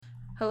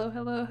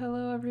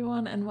Hello,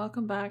 everyone, and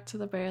welcome back to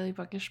the Barely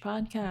Bookish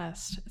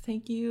podcast.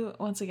 Thank you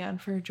once again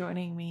for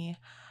joining me.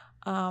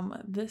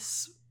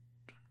 This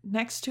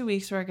next 2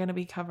 weeks, we're going to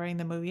be covering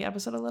the movie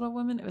episode of Little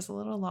Women. It was a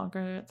little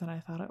longer than I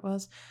thought it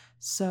was,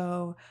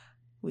 so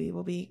we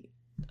will be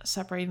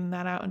separating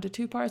that out into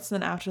two parts.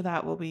 Then after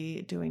that, we'll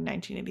be doing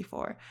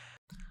 1984.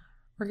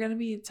 We're going to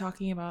be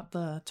talking about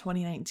the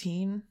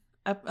 2019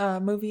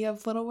 movie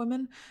of Little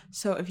Women.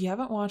 So if you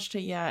haven't watched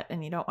it yet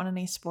and you don't want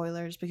any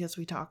spoilers because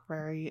we talk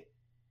very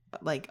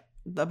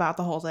about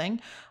the whole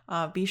thing,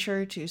 be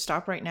sure to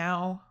stop right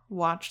now,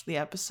 watch the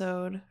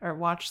episode or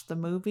watch the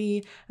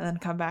movie, and then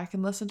come back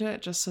and listen to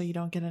it just so you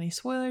don't get any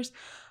spoilers.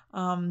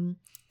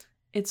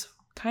 It's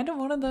kind of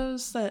one of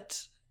those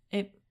that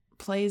it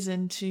plays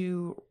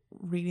into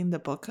reading the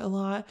book a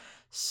lot.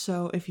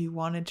 So if you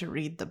wanted to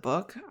read the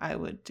book, I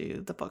would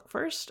do the book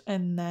first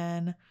and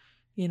then,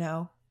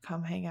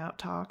 come hang out,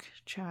 talk,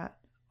 chat,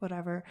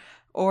 whatever.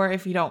 Or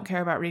if you don't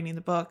care about reading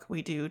the book,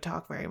 we do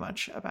talk very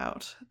much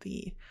about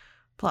the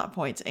plot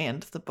points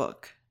and the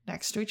book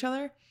next to each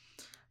other.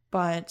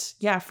 But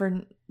yeah,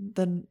 for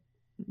the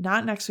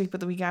not next week, but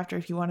the week after,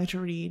 if you wanted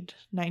to read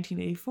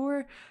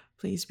 1984,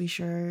 please be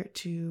sure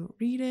to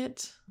read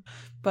it.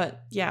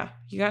 But yeah,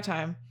 you got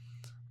time.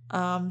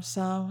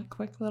 Some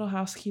quick little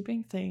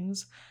housekeeping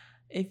things.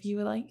 If you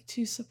would like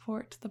to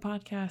support the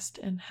podcast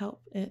and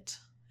help it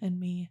and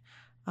me,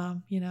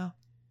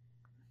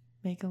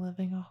 make a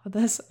living off of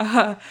this,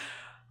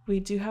 we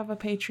do have a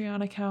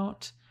Patreon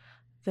account.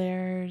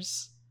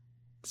 There's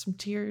some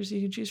tiers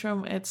you can choose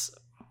from.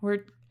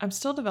 I'm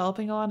still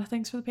developing a lot of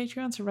things for the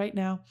Patreon. So right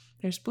now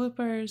there's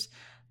bloopers,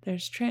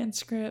 there's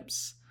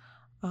transcripts.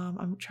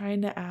 I'm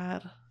trying to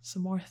add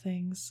some more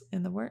things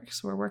in the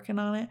works. We're working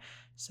on it.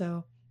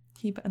 So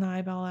keep an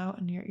eyeball out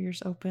and your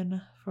ears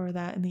open for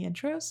that in the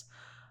intros.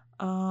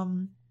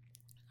 I'm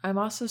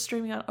also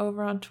streaming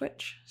over on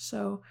Twitch.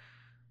 So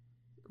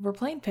we're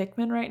playing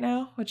Pikmin right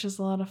now, which is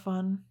a lot of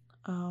fun.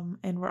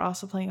 And we're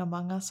also playing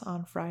Among Us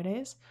on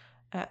Fridays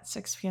at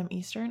 6 p.m.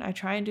 Eastern. I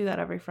try and do that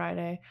every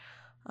Friday.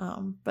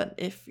 But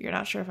if you're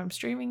not sure if I'm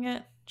streaming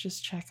it,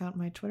 just check out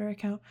my Twitter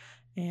account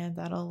and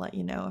that'll let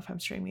you know if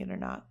I'm streaming it or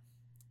not.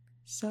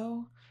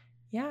 So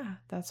yeah,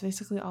 that's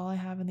basically all I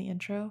have in the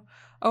intro.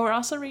 Oh, we're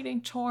also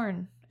reading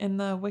Torn in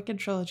the Wicked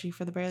trilogy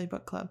for the Barely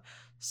Book Club.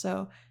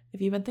 So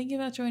if you've been thinking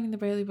about joining the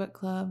Barely Book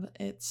Club,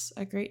 it's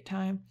a great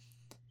time.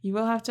 You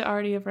will have to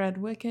already have read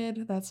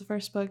Wicked. That's the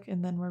first book.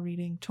 And then we're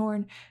reading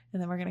Torn. And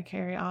then we're going to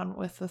carry on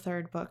with the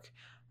third book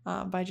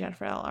by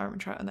Jennifer L.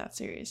 Armentrout in that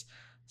series.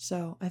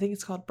 So I think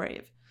it's called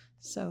Brave.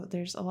 So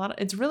there's a lot of,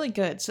 it's really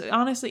good. So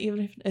honestly,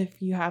 even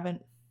if you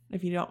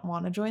don't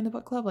want to join the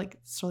book club,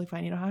 it's totally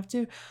fine. You don't have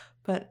to.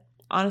 But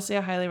honestly,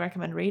 I highly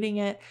recommend reading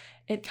it.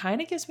 It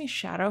kind of gives me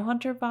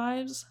Shadowhunter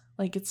vibes.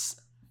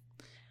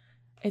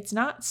 It's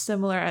not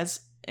similar as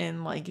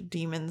in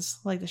demons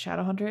like the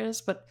Shadowhunter is,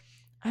 but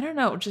I don't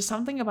know, just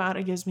something about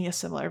it gives me a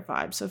similar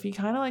vibe. So if you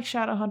kind of like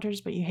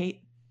Shadowhunters, but you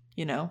hate,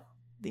 the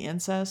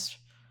incest,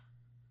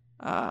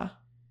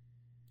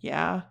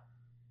 yeah,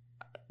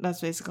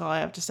 that's basically all I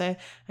have to say.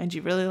 And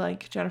you really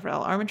like Jennifer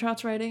L.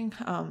 Armentrout's writing.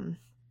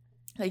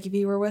 If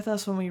you were with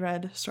us when we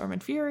read Storm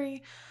and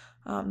Fury,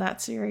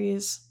 that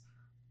series,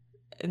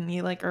 and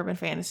you like urban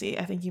fantasy,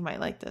 I think you might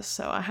like this.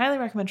 So I highly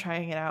recommend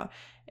trying it out.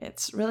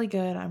 It's really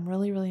good. I'm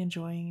really, really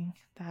enjoying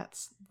that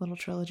little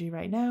trilogy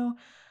right now.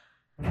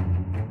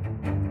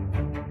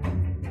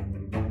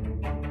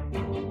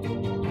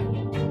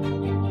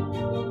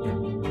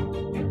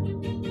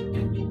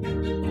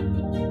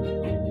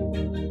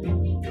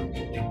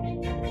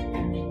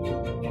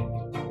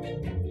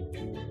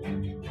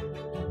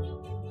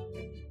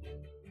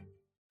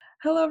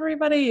 Hello,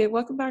 everybody.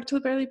 Welcome back to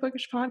the Barely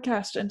Bookish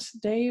podcast. And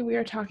today we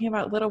are talking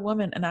about Little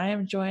Women, and I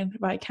am joined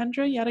by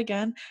Kendra yet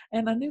again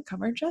and a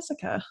newcomer,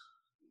 Jessica.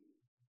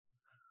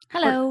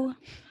 Hello.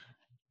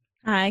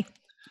 Hi.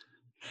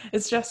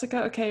 Is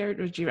Jessica okay, or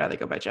would you rather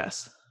go by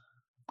Jess?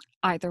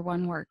 Either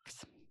one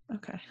works.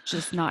 Okay.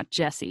 Just not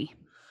Jessie.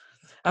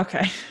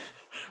 Okay.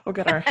 We'll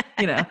get our,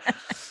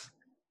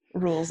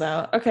 rules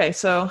out. Okay,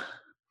 so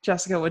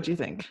Jessica, what do you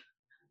think?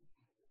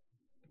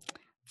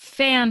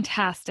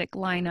 Fantastic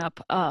lineup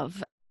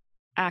of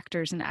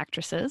actors and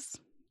actresses.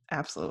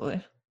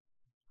 Absolutely.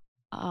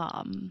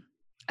 I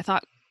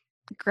thought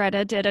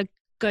Greta did a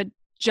good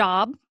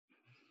job.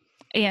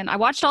 And I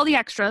watched all the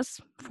extras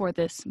for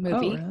this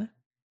movie. Oh, really?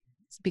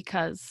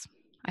 Because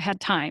I had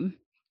time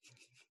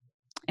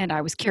and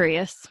I was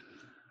curious.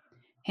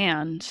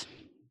 And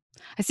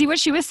I see what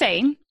she was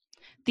saying.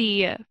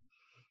 The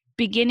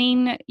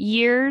beginning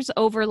years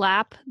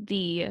overlap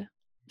the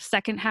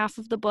second half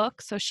of the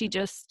book. So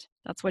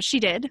that's what she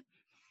did.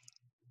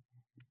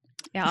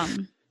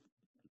 And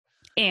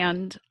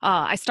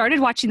I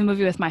started watching the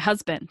movie with my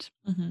husband.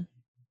 Mm-hmm.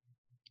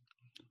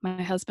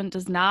 My husband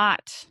does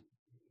not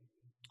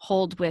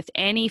hold with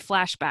any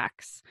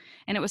flashbacks.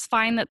 And it was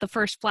fine that the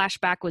first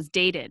flashback was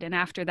dated. And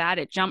after that,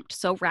 it jumped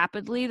so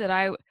rapidly that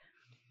I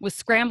was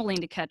scrambling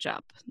to catch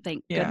up.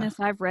 Thank goodness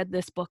I've read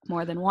this book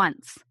more than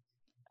once.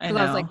 Because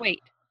I was like,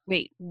 wait,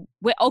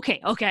 Wait,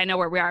 okay, I know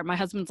where we are. My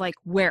husband's like,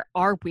 where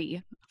are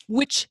we?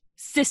 Which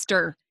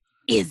sister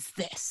is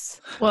this?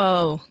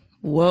 Whoa.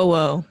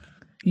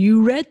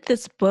 You read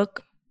this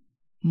book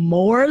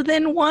more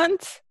than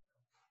once?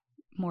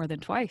 More than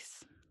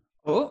twice.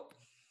 Oh,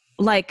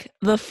 Like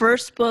the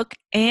first book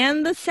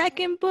and the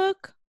second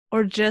book?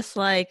 Or just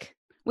like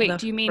Wait, the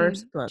do you mean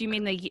first book?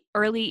 the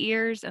early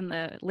years and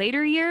the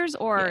later years,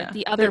 or Yeah,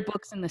 the other they're-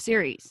 books in the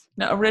series?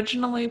 no,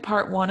 originally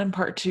part 1 and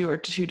part 2 are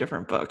two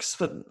different books,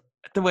 but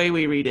the way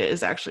we read it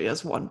is actually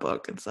as one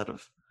book instead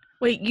of.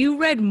 Wait, you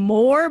read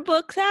more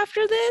books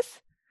after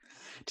this?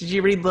 Did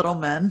you read Little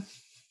Men?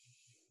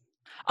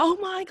 Oh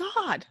my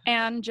God.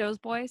 And Joe's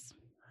Boys?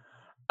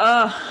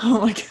 Oh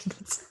my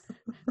goodness.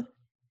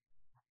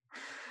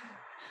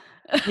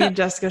 Me and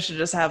Jessica should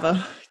just have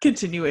a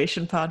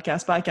continuation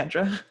podcast. Bye,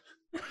 Kendra.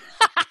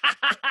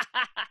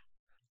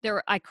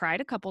 I cried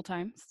a couple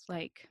times,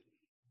 like,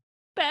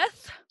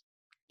 Beth.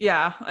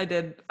 Yeah, I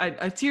did. I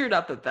teared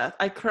up at Beth.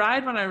 I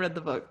cried when I read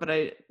the book, but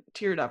I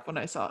teared up when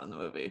I saw it in the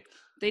movie.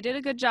 They did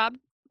a good job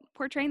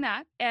portraying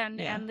that, and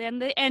Yeah. and then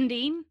the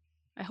ending.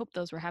 I hope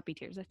those were happy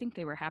tears. I think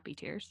they were happy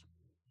tears.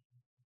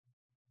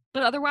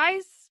 But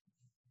otherwise,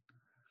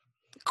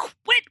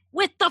 quit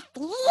with the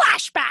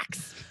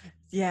flashbacks.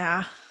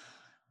 Yeah.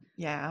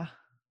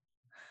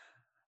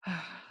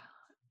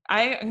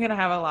 I'm going to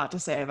have a lot to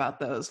say about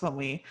those when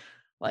we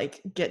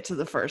get to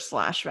the first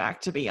flashback,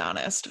 to be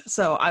honest.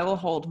 So I will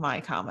hold my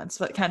comments.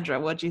 But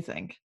Kendra, what'd you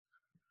think?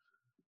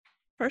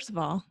 First of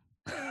all,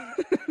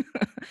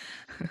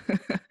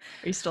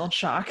 Are you still in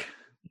shock?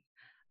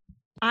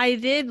 I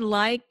did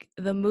like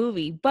the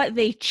movie, but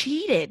they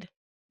cheated.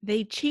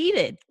 They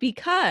cheated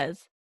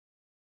because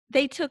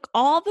they took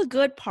all the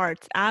good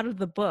parts out of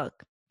the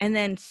book and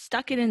then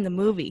stuck it in the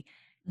movie.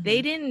 They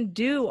Mhm. didn't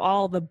do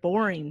all the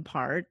boring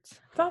parts.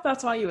 I thought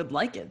that's why you would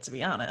like it, to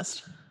be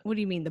honest. What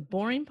do you mean, the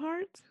boring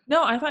parts?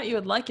 No, I thought you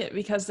would like it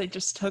because they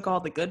just took all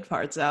the good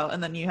parts out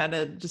and then you had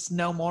to just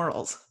no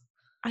morals.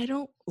 I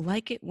don't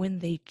like it when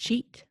they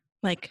cheat.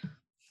 Like,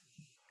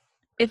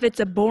 if it's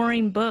a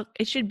boring book,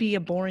 it should be a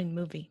boring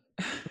movie.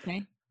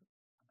 Okay.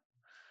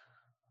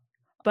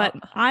 But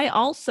I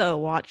also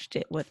watched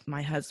it with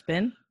my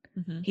husband.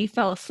 Mhm. He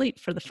fell asleep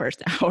for the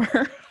first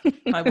hour.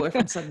 My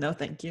boyfriend said no,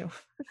 thank you.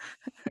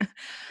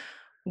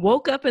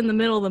 Woke up in the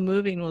middle of the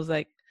movie and was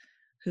like,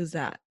 who's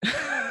that?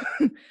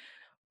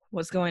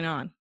 What's going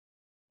on?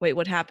 Wait,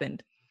 what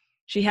happened?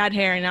 She had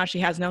hair and now she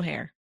has no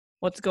hair.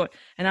 What's going?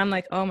 And I'm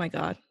like, oh my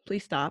God,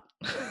 please stop.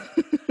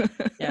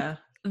 Yeah.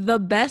 The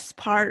best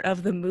part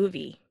of the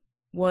movie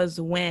was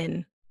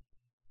when,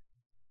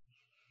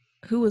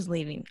 who was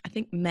leaving? I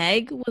think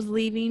Meg was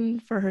leaving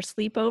for her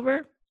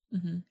sleepover.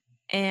 Mm-hmm.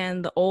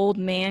 And the old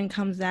man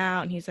comes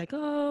out and he's like,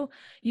 oh,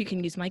 you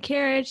can use my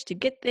carriage to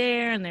get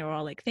there. And they were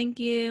all like, thank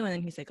you. And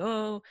then he's like,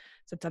 oh,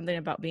 said something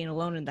about being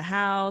alone in the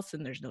house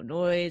and there's no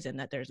noise and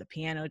that there's a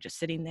piano just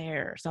sitting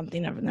there or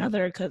something of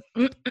another because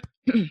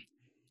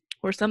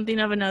or something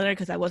of another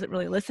because I wasn't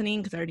really listening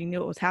because I already knew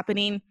what was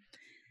happening.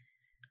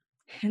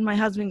 And my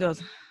husband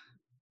goes,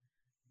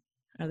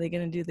 are they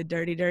going to do the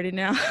dirty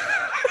now?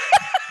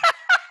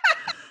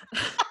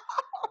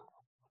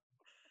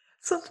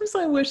 Sometimes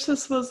I wish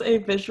this was a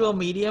visual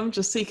medium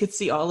just so you could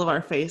see all of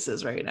our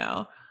faces right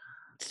now.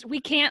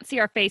 We can't see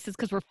our faces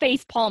because we're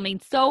face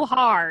palming so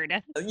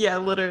hard. Yeah,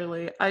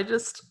 literally. I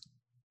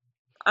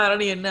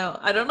don't even know.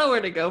 I don't know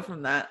where to go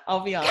from that.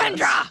 I'll be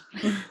honest.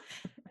 Kendra!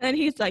 And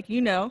he's like,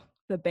 the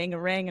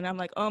bang-a-rang. And I'm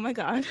like, oh my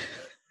God.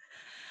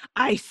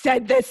 I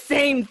said the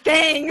same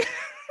thing.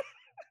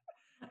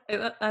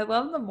 I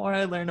love the more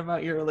I learn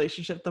about your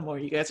relationship, the more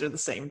you guys are the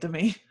same to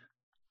me.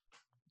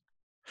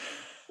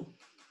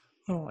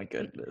 Oh my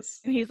goodness.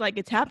 And he's like,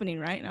 it's happening,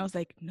 right? And I was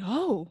like,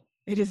 no,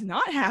 it is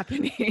not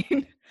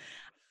happening.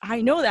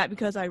 I know that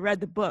because I read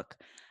the book,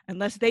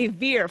 unless they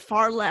veer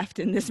far left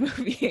in this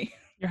movie.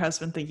 Your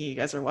husband thinking you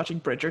guys are watching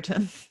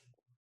Bridgerton.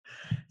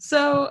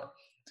 So,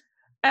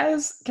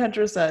 as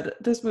Kendra said,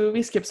 this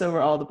movie skips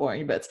over all the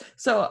boring bits.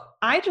 So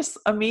I just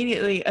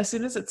immediately, as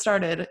soon as it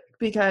started,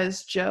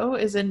 because Joe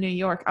is in New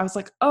York, I was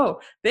like, oh,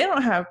 they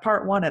don't have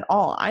part 1 at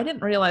all. I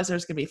didn't realize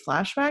there's going to be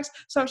flashbacks.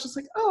 So I was just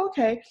like, oh,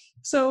 okay.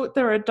 So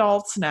they're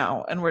adults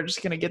now, and we're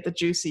just going to get the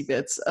juicy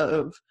bits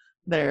of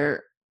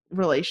their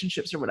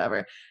relationships or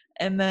whatever.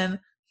 And then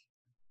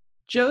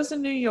Joe's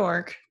in New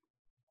York,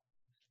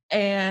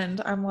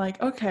 and I'm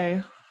like,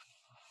 okay,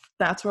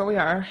 that's where we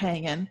are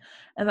hanging.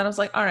 And then I was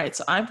like, all right,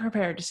 so I'm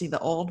prepared to see the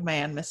old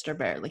man, Mr.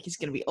 Bear. Like, he's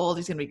going to be old,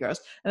 he's going to be gross.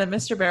 And then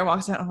Mr. Bear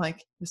walks out, and I'm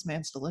like, this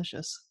man's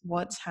delicious.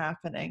 What's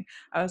happening?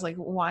 I was like,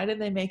 why did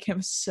they make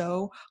him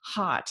so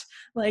hot?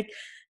 Like,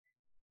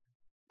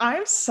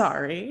 I'm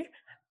sorry.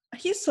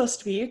 He's supposed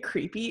to be a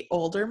creepy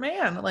older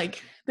man.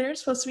 Like, there's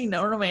supposed to be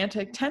no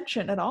romantic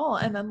tension at all.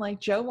 And then, like,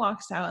 Joe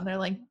walks out, and they're,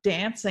 like,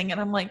 dancing.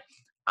 And I'm like,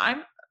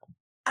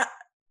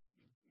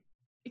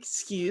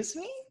 excuse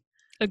me?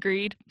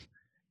 Agreed.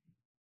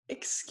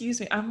 Excuse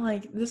me. I'm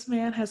like, this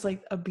man has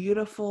like a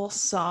beautiful,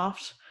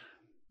 soft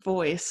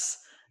voice,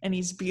 and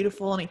he's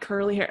beautiful, and he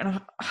curly hair,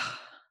 and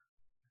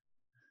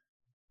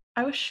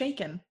I was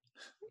shaken.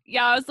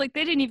 Yeah, I was like,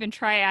 they didn't even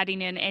try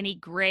adding in any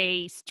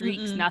gray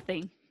streaks, Mm-mm.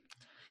 nothing.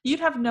 You'd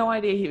have no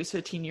idea he was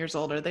 15 years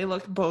older. They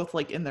looked both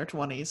like in their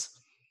 20s.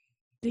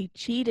 They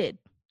cheated.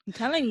 I'm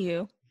telling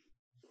you,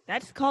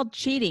 that's called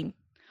cheating.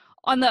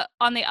 On the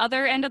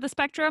other end of the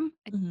spectrum,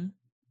 I Mm-hmm.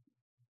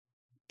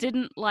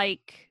 didn't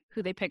like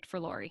who they picked for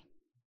Lori.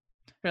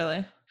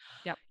 Really?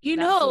 Yep. You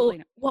know absolutely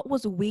not. what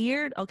was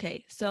weird?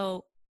 Okay,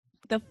 so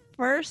the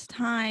first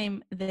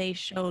time they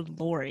showed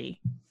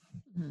Lori,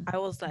 Mhm. I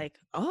was like,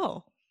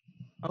 oh,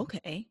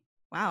 okay.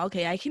 Wow,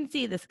 okay, I can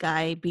see this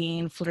guy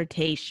being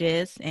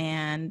flirtatious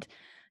and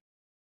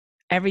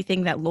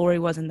everything that Lori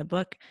was in the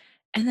book.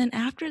 And then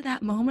after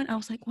that moment, I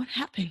was like, what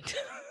happened?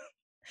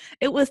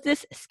 It was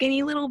this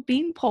skinny little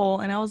beanpole,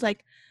 and I was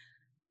like,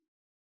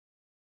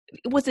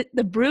 was it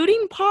the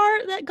brooding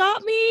part that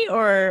got me?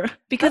 Or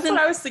because That's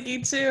what I was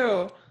thinking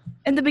too.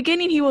 in the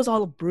beginning he was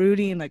all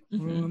brooding, like,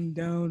 Mhm. oh, I'm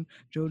down,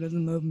 Joe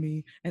doesn't love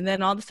me. And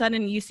then all of a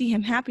sudden you see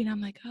him happy, and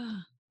I'm like,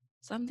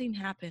 something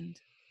happened.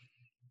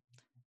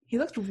 He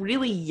looked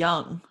really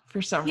young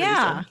for some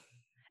Yeah. reason.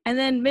 And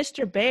then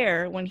Mr.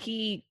 Bear, when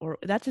or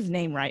that's his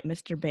name, right?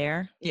 Mr.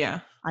 Bear.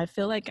 Yeah. I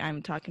feel like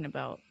I'm talking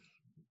about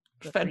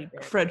the Three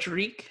Bears.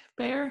 Frederic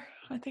Bear,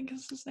 I think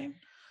is his name.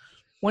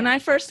 When I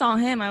first saw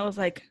him, I was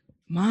like,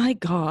 my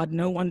God,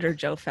 no wonder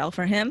Joe fell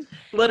for him.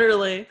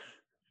 Literally.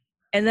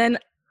 And then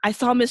I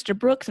saw Mr.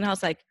 Brooks, and I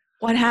was like,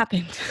 what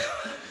happened?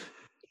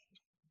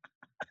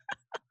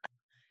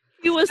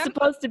 He was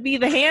supposed to be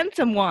the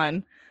handsome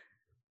one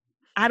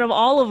out of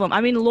all of them.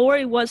 I mean,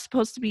 Lori was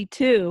supposed to be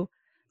too,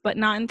 but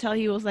not until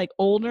he was like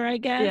older, I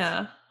guess.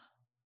 Yeah.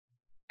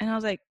 And I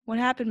was like, what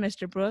happened,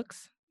 Mr.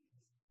 Brooks?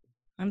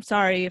 I'm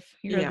sorry if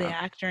you're the Yeah.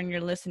 actor and you're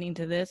listening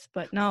to this,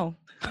 but no.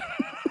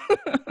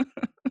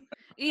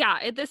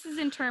 Yeah, this is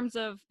in terms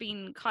of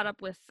being caught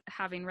up with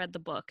having read the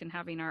book and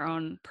having our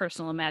own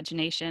personal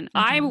imagination.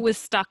 I Mhm. was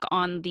stuck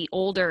on the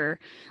older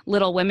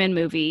Little Women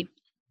movie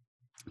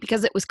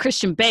because it was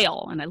Christian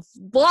Bale, and I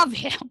love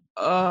him.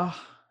 Oh,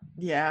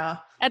 yeah.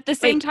 At the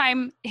same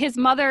time,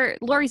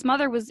 Laurie's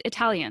mother was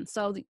Italian,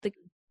 so the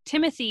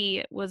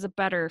Timothy was a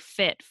better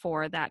fit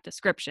for that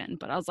description.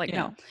 But I was like,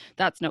 Yeah. no,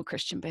 that's no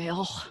Christian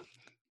Bale.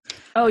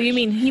 Oh, you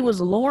mean he was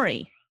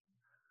Lori?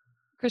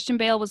 Christian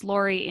Bale was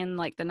Laurie in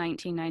like the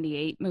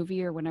 1998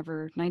 movie or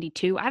whenever,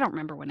 92. I don't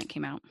remember when it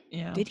came out.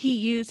 Yeah. Did he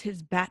use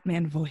his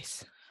Batman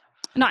voice?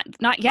 Not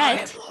yet. I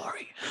am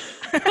Lori.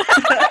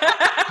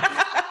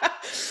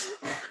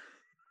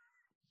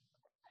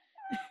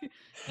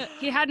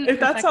 He hadn't. If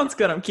that sounds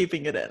good, I'm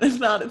keeping it in. If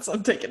not,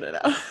 I'm taking it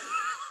out.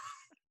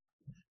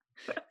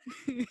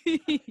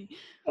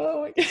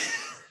 Oh my God.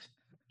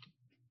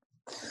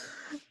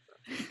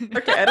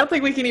 Okay, I don't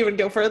think we can even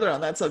go further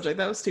on that subject.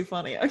 That was too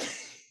funny. Okay.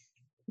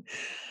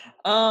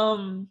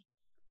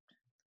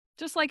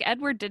 Just like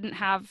Edward didn't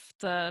have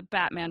the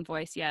Batman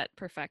voice yet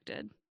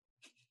perfected.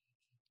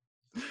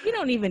 We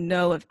don't even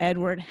know if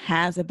Edward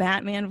has a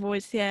Batman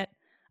voice yet.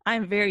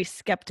 I'm very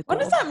skeptical. When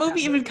does that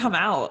movie even come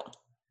out?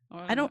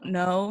 I don't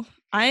know.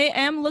 I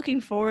am looking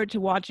forward to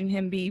watching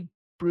him be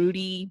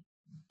broody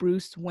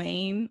Bruce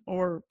Wayne,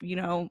 or,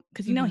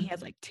 because he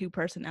has like two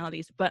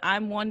personalities, but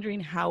I'm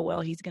wondering how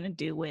well he's going to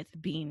do with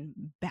being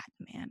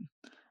Batman.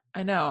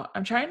 I know.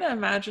 I'm trying to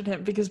imagine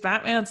him because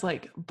Batman's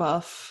like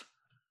buff,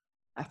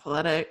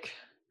 athletic,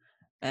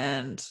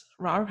 and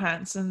Robert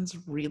Pattinson's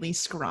really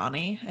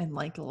scrawny and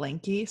like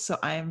lanky. So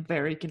I am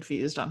very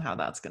confused on how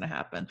that's going to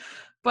happen.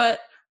 But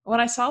when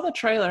I saw the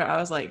trailer, I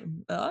was like,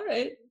 all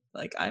right,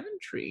 like I'm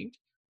intrigued.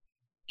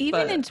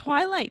 Even in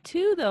Twilight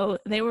too, though,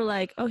 they were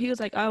like, he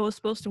was like, I was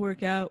supposed to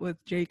work out with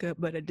Jacob,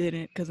 but I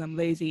didn't because I'm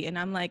lazy. And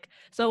I'm like,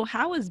 so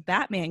how is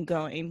Batman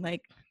going?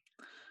 Like,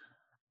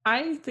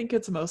 I think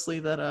it's mostly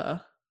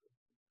that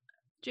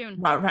June.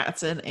 Robert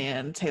Pattinson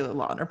and Taylor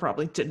Lautner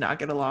probably did not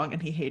get along,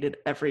 and he hated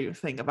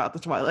everything about the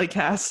Twilight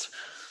cast.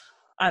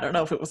 I don't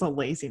know if it was a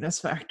laziness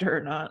factor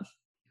or not.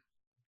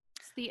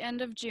 It's the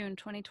end of June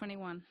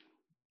 2021.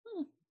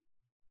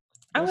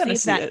 I'm going to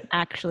see that it.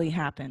 Actually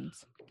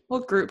happens. We'll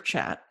group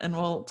chat and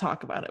we'll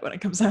talk about it when it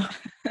comes out.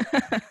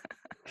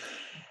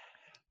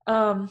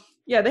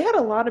 Yeah, they had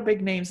a lot of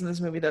big names in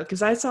this movie though,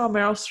 because I saw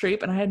Meryl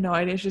Streep and I had no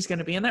idea she was going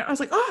to be in there. I was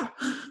like, oh,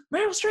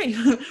 Meryl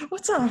Streep,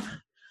 what's up?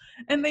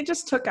 And they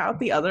just took out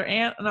the other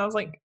aunt, and I was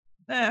like,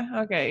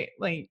 okay.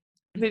 Like,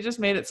 they just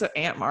made it so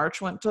Aunt March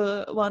went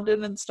to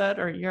London instead,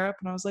 or Europe,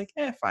 and I was like,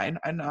 fine.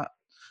 I'm not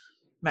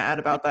mad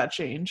about that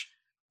change.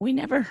 We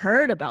never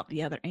heard about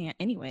the other aunt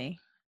anyway.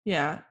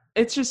 Yeah.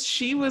 It's just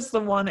she was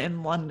the one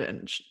in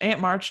London. Aunt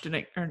March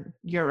didn't, or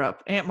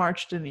Europe. Aunt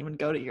March didn't even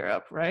go to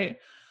Europe, right?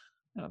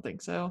 I don't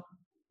think so.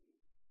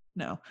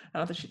 No, I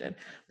don't think she did.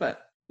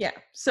 But yeah,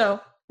 so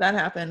that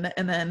happened.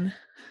 And then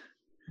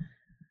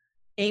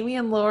Amy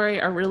and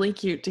Laurie are really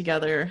cute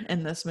together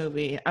in this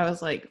movie. I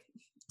was like,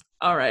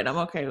 all right, I'm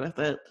okay with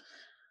it.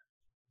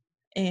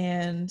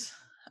 And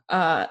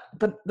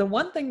but the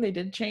one thing they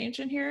did change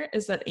in here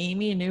is that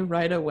Amy knew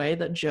right away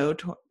that Joe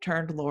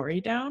turned Laurie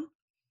down.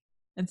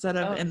 Instead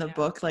of in the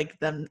book, like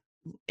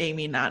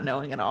Amy not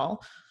knowing at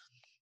all.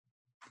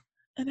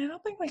 And I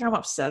don't think like I'm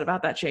upset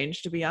about that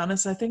change, to be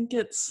honest. I think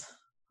it's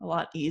a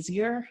lot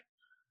easier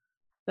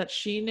that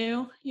she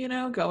knew,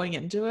 going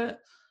into it.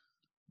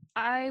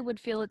 I would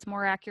feel it's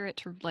more accurate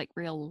to like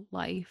real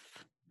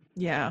life.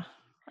 Yeah.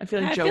 I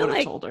feel like I Joe feel would have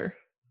like told her.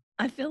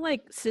 I feel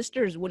like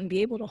sisters wouldn't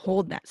be able to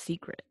hold that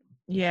secret.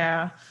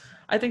 Yeah.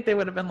 I think they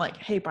would have been like,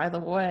 hey, by the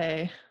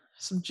way,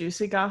 some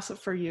juicy gossip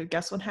for you.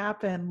 Guess what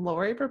happened?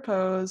 Lori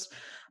proposed.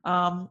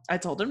 I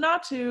told him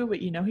not to, but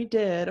he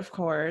did, of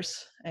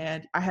course.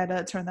 And I had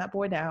to turn that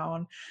boy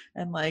down.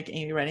 And like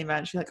Amy Rennie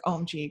Van, she's like,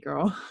 OMG,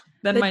 girl.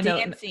 Then The my note.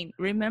 dancing.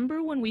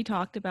 Remember when we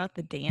talked about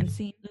the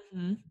dancing?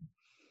 Mhm.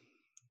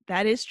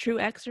 That is true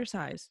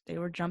exercise. They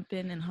were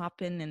jumping and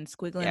hopping and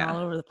squiggling Yeah. all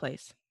over the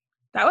place.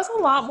 That was a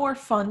lot more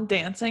fun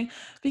dancing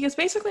because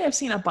basically I've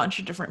seen a bunch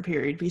of different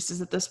period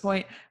pieces at this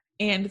point,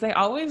 and they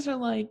always are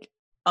like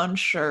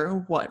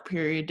unsure what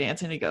period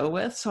dancing to go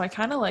with. So I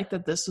kind of like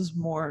that this was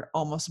more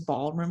almost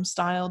ballroom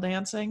style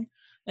dancing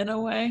in a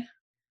way.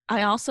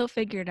 I also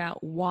figured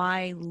out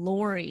why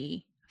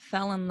Lori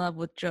fell in love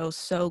with Joe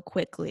so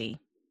quickly.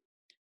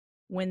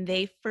 When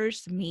they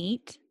first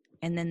meet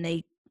and then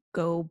they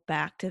go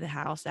back to the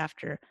house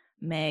after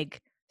Meg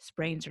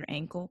sprains her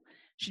ankle,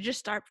 she just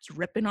starts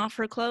ripping off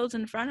her clothes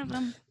in front of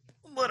him.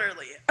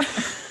 Literally.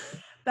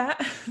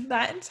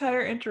 that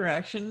entire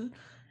interaction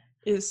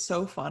is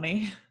so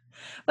funny.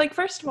 Like,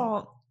 first of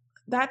all,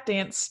 that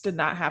dance did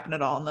not happen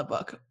at all in the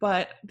book,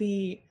 but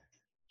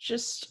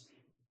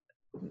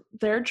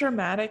their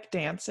dramatic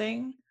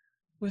dancing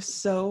was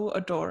so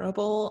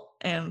adorable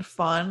and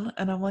fun.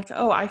 And I'm like,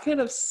 oh, I could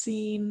have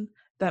seen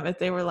them if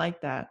they were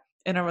like that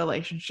in a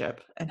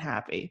relationship and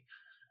happy.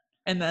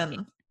 And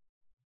then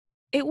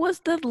It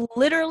was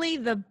literally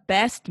the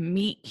best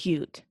meet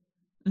cute.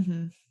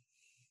 mhm.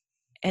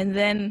 And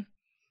then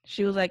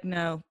she was like,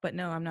 no,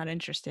 I'm not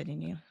interested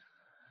in you.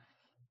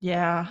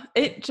 Yeah,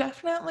 it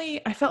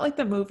definitely, I felt like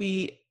the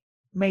movie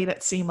made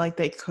it seem like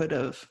they could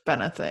have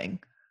been a thing,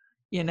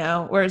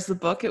 whereas the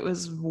book, it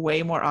was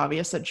way more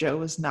obvious that Joe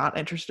was not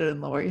interested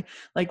in Lori.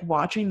 Like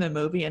watching the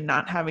movie and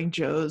not having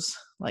Joe's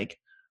like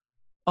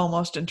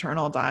almost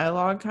internal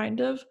dialogue kind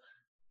of,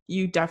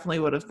 you definitely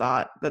would have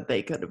thought that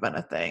they could have been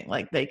a thing.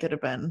 Like they could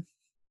have been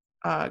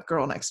a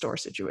girl next door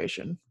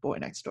situation, boy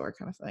next door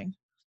kind of thing.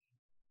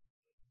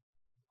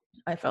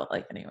 I felt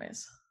like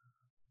anyways.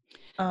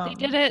 They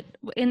did it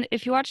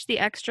if you watch the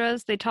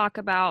extras, they talk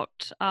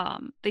about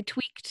they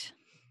tweaked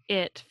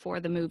it for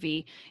the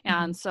movie.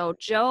 And so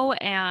Joe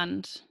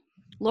and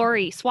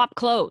Lori swap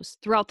clothes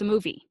throughout the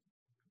movie.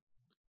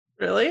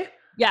 Really?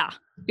 Yeah.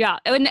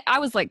 And I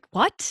was like,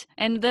 what?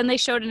 And then they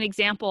showed an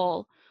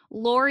example.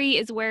 Lori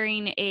is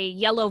wearing a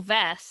yellow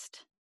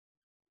vest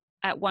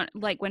at one,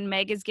 like when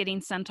Meg is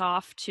getting sent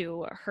off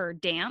to her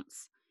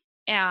dance.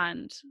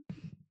 And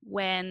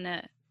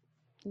when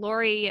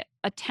Lori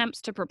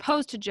attempts to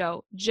propose to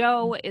Joe,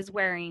 Joe is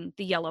wearing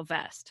the yellow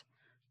vest.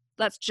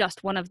 That's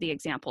just one of the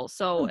examples.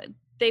 So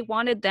they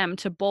wanted them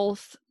to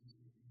both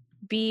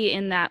be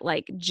in that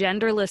like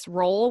genderless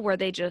role where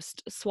they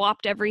just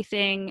swapped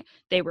everything.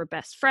 They were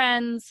best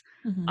friends.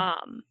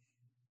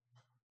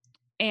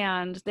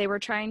 And they were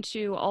trying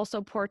to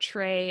also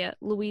portray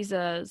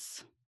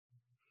Louisa's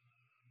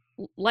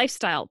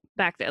lifestyle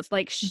back then. It's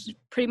like she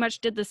pretty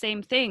much did the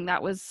same thing.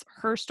 That was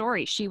her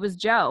story. She was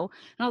Joe.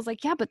 And I was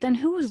like, yeah, but then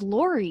who was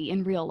Lori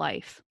in real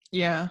life?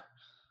 Yeah.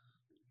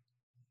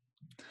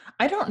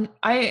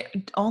 I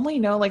only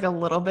know like a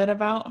little bit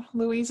about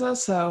Louisa,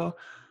 so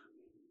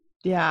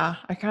yeah,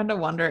 I kind of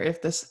wonder if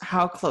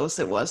how close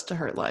it was to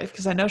her life,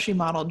 because I know she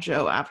modeled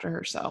Joe after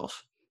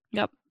herself.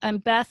 Yep.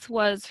 And Beth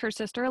was her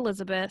sister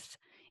Elizabeth.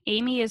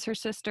 Amy is her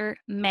sister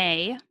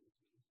May.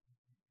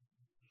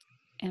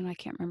 And I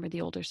can't remember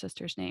the older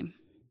sister's name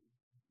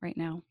right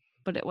now,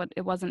 but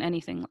it wasn't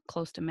anything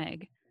close to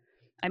Meg.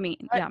 I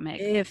mean,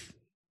 Meg.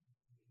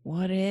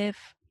 What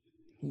if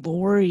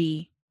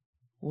Lori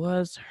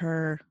was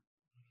her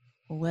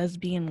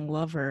lesbian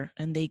lover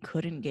and they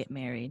couldn't get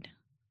married?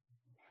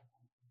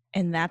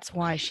 And that's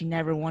why she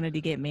never wanted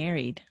to get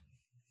married.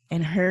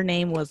 And her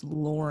name was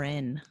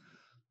Lauren.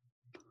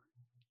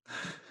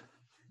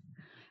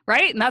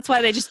 Right? And that's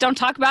why they just don't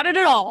talk about it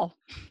at all.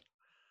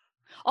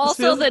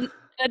 Also, the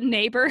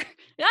neighbor.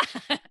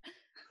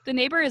 The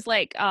neighbor is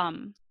like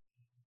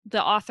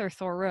the author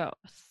Thoreau.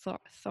 I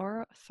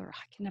can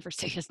never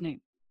say his name.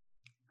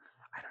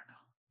 I don't know.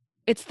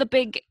 It's the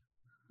big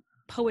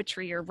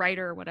poetry or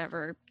writer or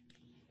whatever.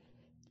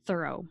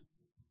 Thoreau.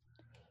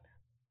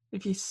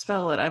 If you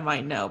spell it, I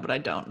might know, but I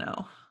don't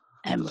know.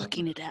 I'm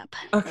looking it up.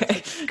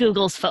 Okay.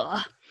 Google's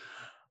fella.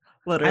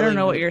 Literally. I don't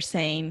know what you're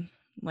saying.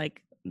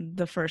 Like,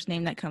 the first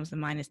name that comes to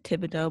mind is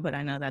Thibodeau, but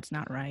I know that's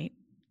not right.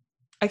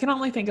 I can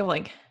only think of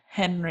like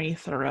Henry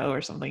Thoreau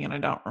or something, and I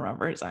don't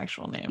remember his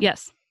actual name.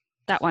 Yes,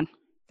 that one.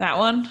 That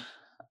one?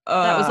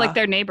 That was like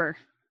their neighbor.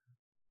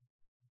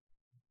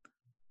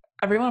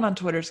 Everyone on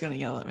Twitter is going to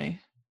yell at me.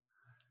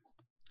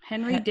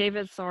 Henry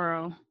David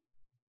Thoreau.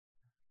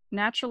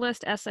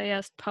 Naturalist,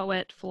 essayist,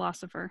 poet,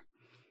 philosopher.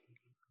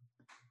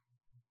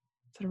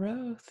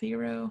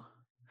 Thoreau.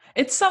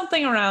 It's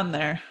something around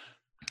there.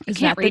 Is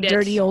can't that the read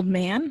dirty it. old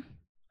man?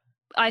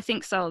 I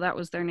think so. That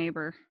was their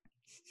neighbor.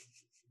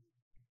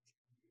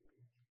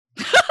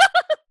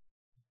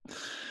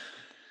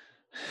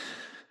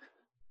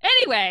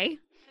 Anyway,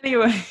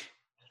 Anyway,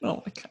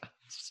 oh my god.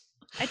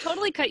 I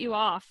totally cut you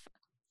off.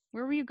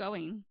 Where were you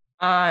going?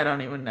 I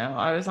don't even know.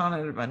 I was on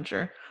an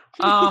adventure.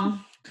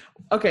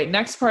 Okay,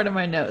 next part of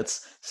my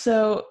notes.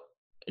 So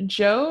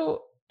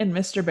Joe and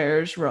Mr.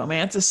 Bear's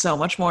romance is so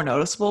much more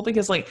noticeable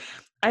because like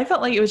I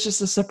felt like it was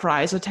just a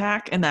surprise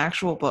attack in the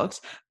actual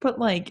books, but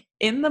like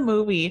in the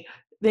movie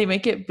they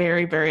make it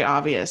very very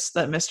obvious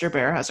that Mr.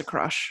 Bear has a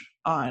crush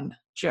on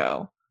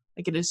Joe.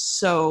 Like it is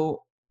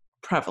so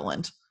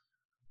prevalent.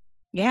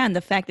 Yeah, and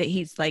the fact that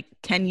he's like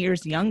 10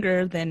 years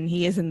younger than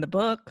he is in the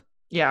book.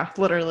 Yeah,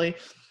 literally.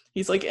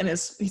 He's like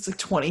he's like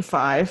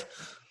 25.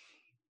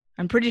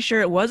 I'm pretty sure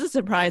it was a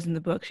surprise in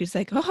the book. She's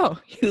like, "Oh,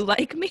 you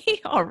like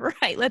me? All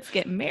right, let's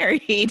get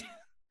married."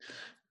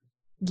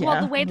 Yeah.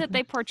 Well, the way that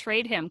they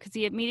portrayed him, because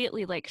he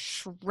immediately like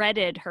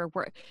shredded her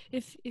work.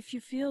 If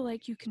you feel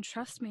like you can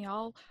trust me,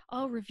 I'll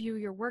review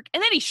your work.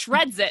 And then he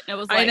shreds it, and it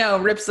was like, I know,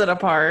 rips it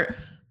apart.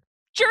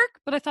 jerk.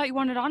 But I thought you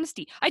wanted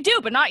honesty. I do,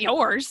 but not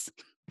yours.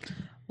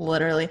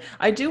 Literally.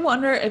 I do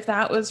wonder if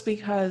that was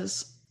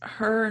because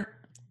her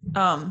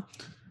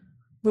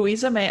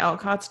Louisa May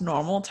Alcott's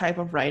normal type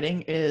of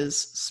writing is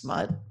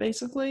smut,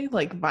 basically,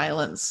 like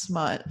violence,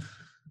 smut,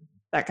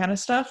 that kind of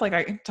stuff. Like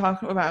I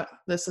talk about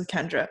this with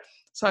Kendra.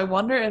 So I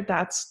wonder if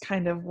that's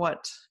kind of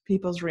what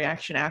people's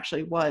reaction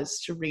actually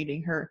was to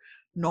reading her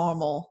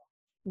normal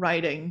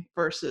writing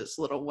versus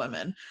Little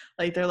Women.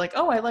 Like they're like,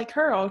 oh, I like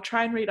her. I'll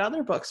try and read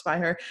other books by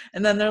her.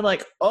 And then they're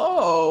like,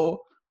 oh,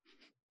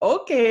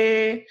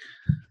 okay.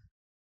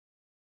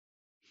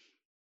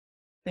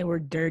 They were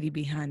dirty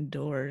behind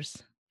doors.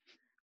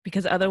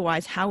 Because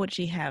otherwise, how would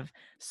she have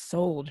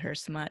sold her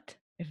smut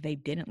if they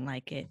didn't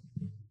like it?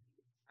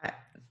 I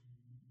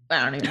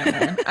don't even know.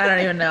 Man. I don't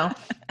even know.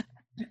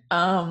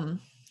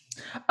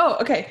 Oh,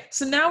 okay.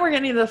 So now we're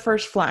getting to the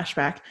first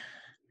flashback.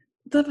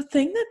 The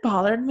thing that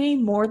bothered me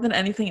more than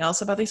anything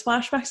else about these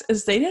flashbacks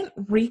is they didn't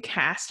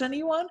recast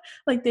anyone.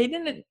 Like they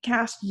didn't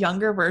cast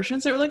younger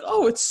versions. They were like,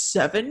 oh, it's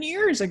 7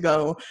 years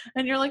ago.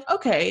 And you're like,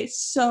 okay,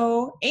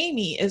 so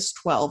Amy is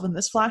 12 in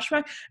this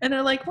flashback. And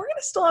they're like, we're going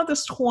to still have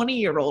this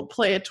 20-year-old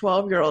play a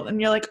 12-year-old. And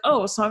you're like,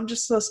 oh, so I'm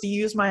just supposed to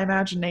use my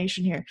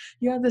imagination here.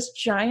 You have this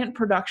giant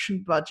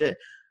production budget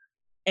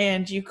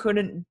and you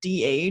couldn't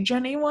de-age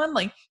anyone.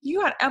 Like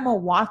you got Emma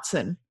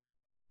Watson.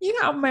 You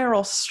got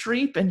Meryl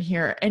Streep in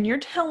here, and you're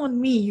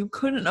telling me you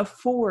couldn't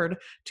afford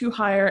to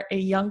hire a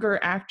younger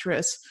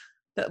actress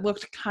that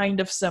looked kind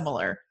of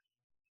similar.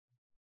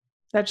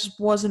 That just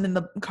wasn't in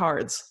the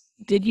cards.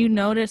 Did you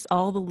notice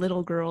all the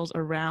little girls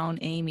around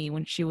Amy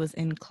when she was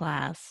in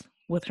class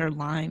with her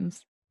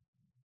lines?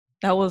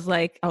 That was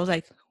like, I was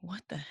like,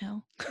 what the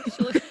hell?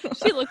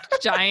 She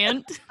looked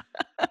giant.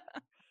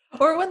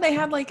 Or when they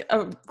had like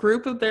a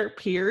group of their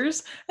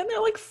peers and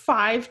they're like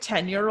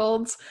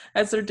 5-10-year-olds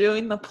as they're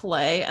doing the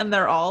play and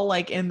they're all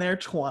like in their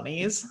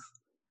 20s.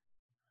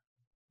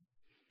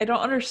 I don't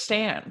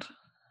understand.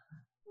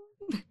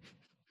 It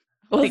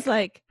was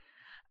like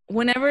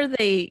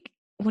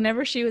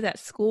whenever she was at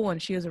school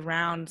and she was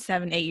around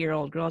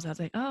 7-8-year-old girls, I was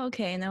like, oh,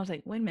 okay. And I was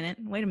like, wait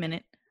a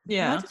minute.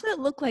 Yeah. Why does it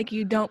look like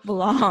you don't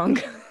belong?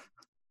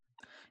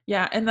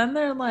 Yeah. And then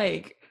they're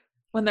like,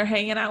 when they're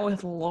hanging out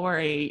with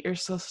Lori, you're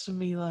supposed to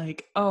be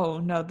like, oh,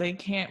 no, they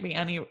can't be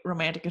any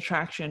romantic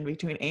attraction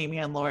between Amy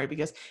and Lori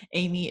because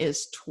Amy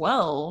is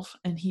 12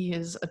 and he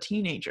is a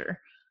teenager.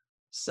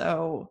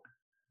 So,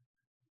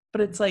 but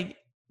it's like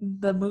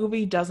the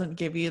movie doesn't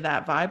give you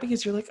that vibe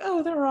because you're like,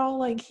 oh, they're all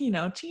like,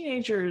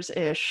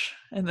 teenagers-ish.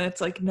 And then it's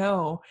like,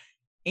 no,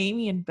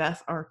 Amy and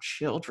Beth are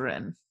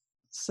children.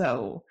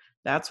 So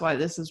that's why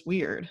this is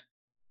weird.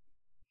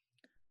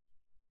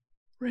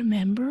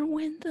 Remember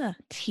when the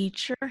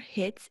teacher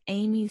hits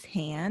Amy's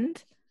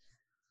hand?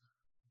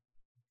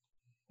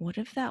 What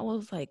if that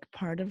was like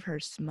part of her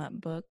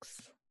smut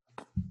books?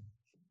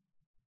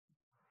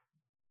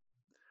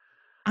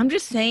 I'm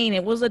just saying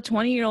it was a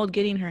 20-year-old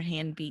getting her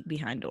hand beat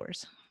behind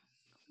doors.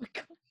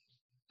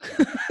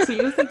 So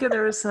you think that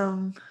there was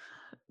some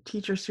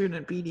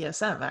teacher-student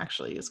BDSM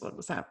actually is what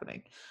was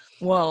happening.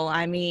 Well,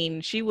 I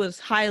mean, she was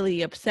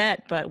highly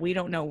upset, but we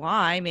don't know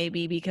why.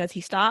 Maybe because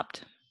he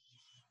stopped.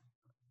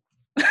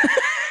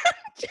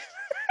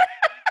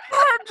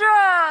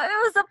 Kendra, it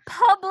was a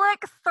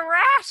public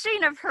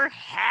thrashing of her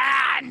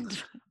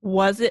hand.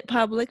 Was it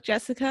public,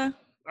 Jessica?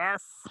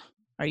 Yes.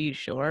 Are you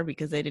sure?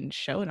 Because they didn't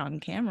show it on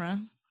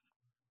camera.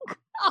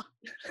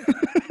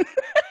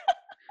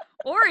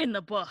 Or in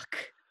the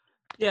book.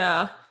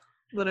 Yeah,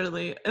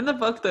 literally. In the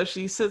book, though,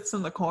 she sits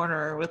in the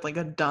corner with like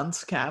a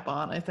dunce cap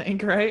on, I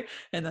think, right?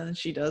 And then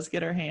she does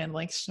get her hand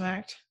like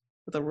smacked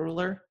with a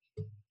ruler.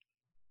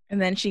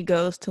 And then she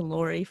goes to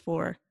Lori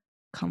for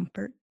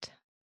comfort.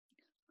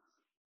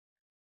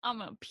 I'm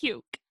gonna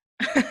puke.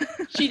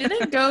 She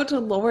didn't go to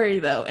Lori,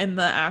 though, in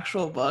the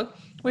actual book,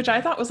 which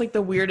I thought was like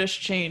the weirdest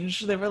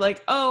change. They were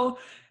like, oh,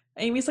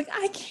 Amy's like,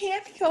 I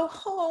can't go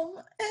home.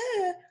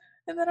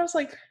 And then I was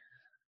like,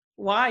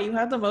 Why? You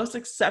have the most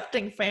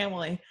accepting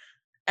family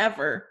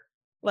ever.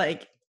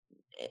 Like,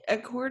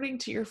 according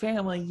to your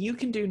family, you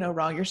can do no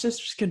wrong. Your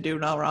sisters can do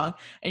no wrong.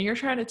 And you're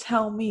trying to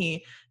tell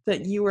me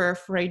that you were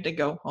afraid to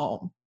go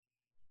home.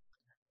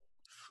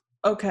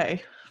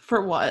 Okay,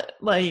 for what?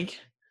 Like,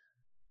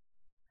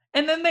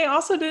 and then they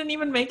also didn't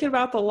even make it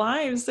about the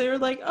limes. They were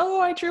like, oh,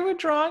 I drew a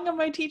drawing of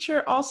my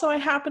teacher. Also, I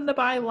happened to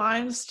buy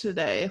limes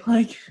today.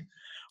 Like,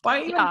 why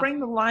even Yeah. bring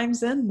the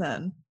limes in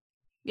then?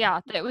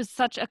 Yeah, it was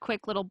such a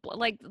quick little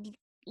like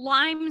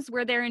limes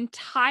were their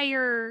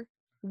entire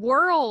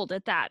world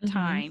at that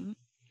time,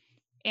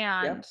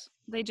 and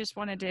they just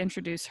wanted to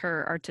introduce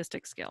her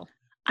artistic skill.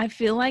 I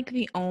feel like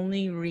the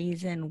only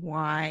reason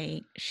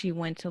why she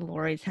went to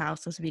Lori's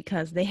house was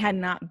because they had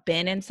not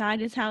been inside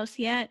his house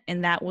yet,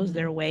 and that was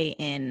their way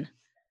in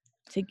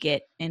to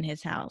get in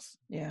his house.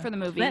 Yeah. For the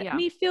movie, Let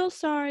me feel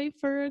sorry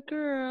for a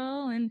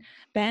girl and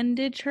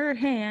bandage her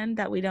hand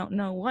that we don't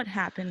know what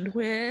happened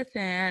with.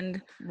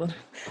 And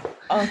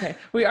okay,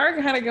 we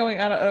are kind of going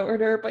out of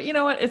order, but you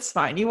know what? It's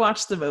fine. You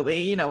watched the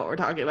movie. You know what we're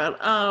talking about.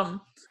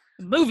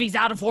 The movie's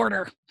out of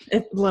order.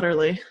 It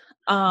literally.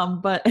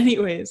 But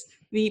anyways,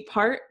 the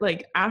part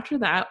like after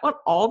that, when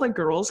all the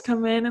girls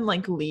come in and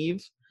like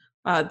leave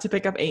to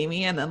pick up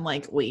Amy and then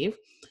like leave,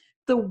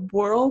 the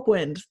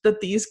whirlwind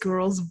that these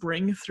girls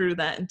bring through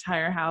that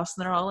entire house,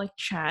 and they're all like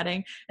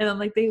chatting, and then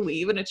like they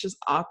leave and it's just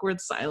awkward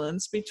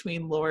silence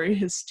between Laurie,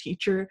 his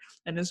teacher,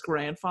 and his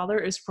grandfather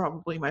is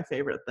probably my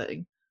favorite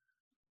thing.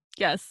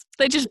 Yes,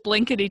 they just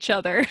blink at each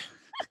other.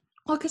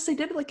 Well, because they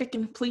did like a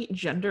complete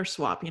gender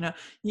swap, you know.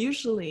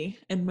 Usually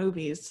in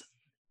movies,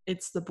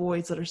 it's the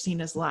boys that are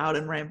seen as loud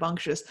and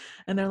rambunctious,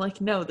 and they're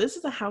like, no, this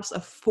is a house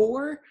of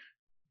 4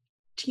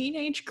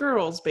 teenage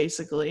girls,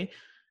 basically,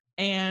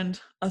 and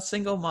a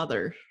single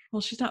mother.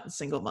 Well, she's not a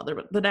single mother,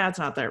 but the dad's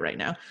not there right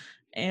now.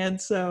 And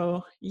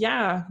so,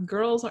 yeah,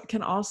 girls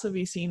can also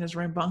be seen as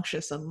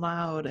rambunctious and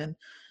loud and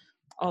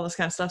all this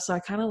kind of stuff. So I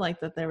kind of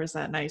like that there was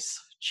that nice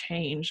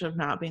change of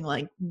not being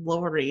like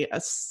Lori,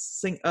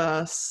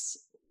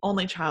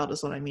 only child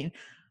is what I mean.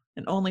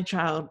 An only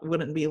child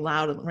wouldn't be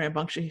loud and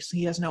rambunctious.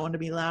 He has no one to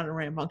be loud and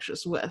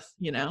rambunctious with,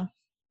 you know?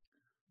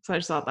 So I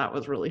just thought that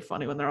was really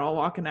funny when they're all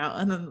walking out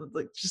and then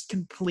like just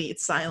complete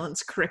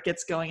silence,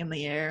 crickets going in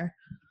the air.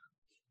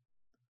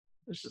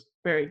 It was just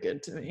very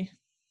good to me.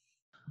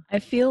 I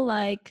feel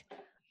like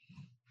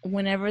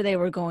whenever they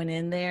were going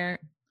in there,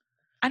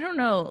 I don't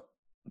know,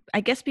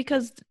 I guess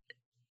because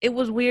it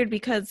was weird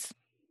because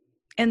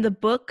in the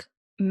book,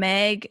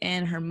 Meg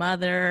and her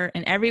mother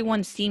and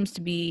everyone seems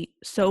to be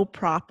so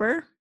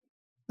proper,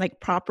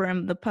 like proper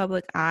in the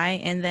public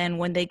eye. And then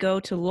when they go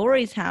to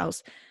Lori's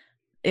house,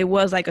 it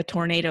was like a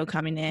tornado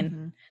coming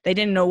in. They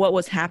didn't know what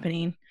was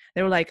happening.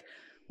 They were like,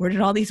 where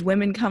did all these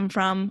women come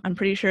from? I'm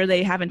pretty sure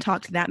they haven't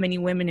talked to that many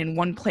women in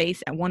one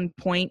place at one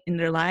point in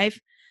their life.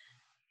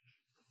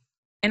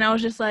 And I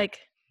was just like,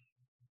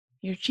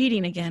 you're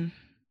cheating again.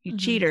 You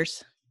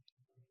cheaters.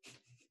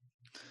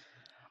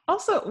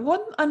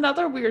 Also,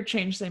 another weird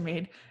change they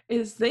made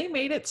is they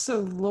made it so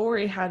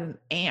Lori had an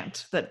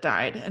aunt that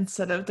died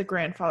instead of the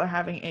grandfather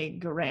having a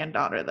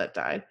granddaughter that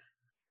died.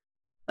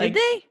 Like,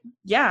 did they?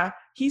 Yeah.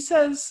 He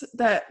says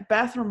that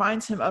Beth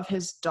reminds him of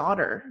his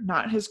daughter,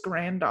 not his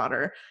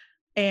granddaughter.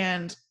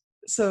 And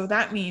so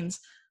that means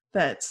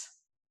that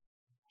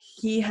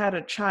he had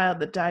a child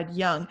that died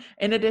young,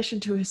 in addition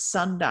to his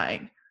son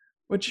dying,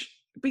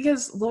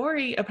 because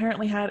Lori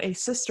apparently had a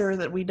sister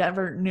that we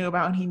never knew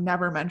about and he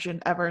never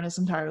mentioned ever in his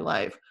entire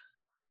life.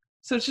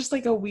 So it's just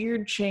like a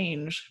weird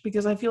change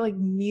because I feel like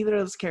neither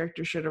of those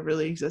characters should have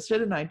really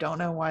existed, and I don't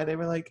know why they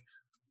were like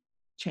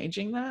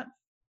changing that.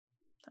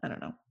 I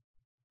don't know.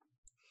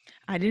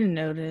 I didn't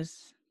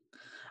notice.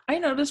 I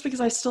noticed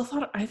because I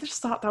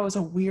just thought that was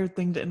a weird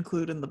thing to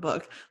include in the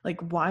book. Like,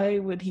 why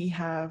would he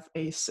have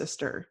a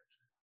sister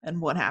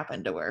and what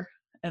happened to her?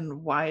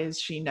 And why is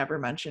she never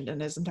mentioned in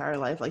his entire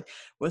life? Like,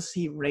 was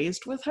he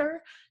raised with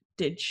her?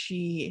 Was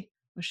she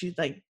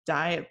like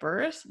die at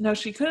birth? No,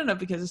 she couldn't have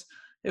because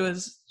it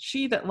was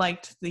she that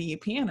liked the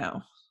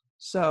piano.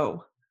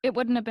 So it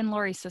wouldn't have been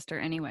Laurie's sister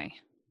anyway.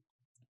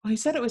 Well, he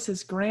said it was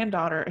his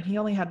granddaughter and he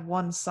only had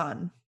one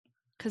son.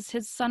 Because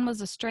his son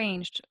was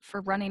estranged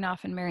for running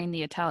off and marrying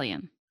the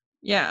Italian.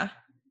 Yeah.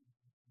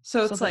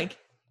 So it's like,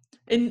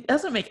 it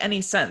doesn't make any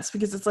sense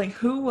because it's like,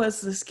 who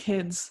was this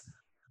kid's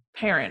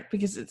parent?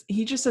 Because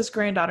he just says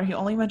granddaughter. He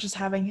only mentions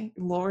having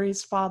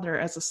Laurie's father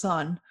as a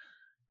son,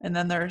 and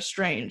then they're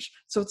estranged.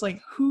 So it's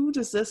like, who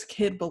does this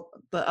kid,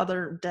 the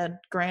other dead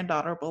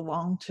granddaughter,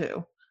 belong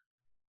to?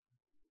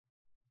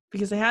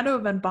 Because they had to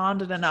have been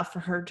bonded enough for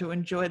her to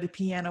enjoy the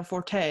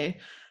pianoforte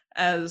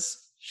as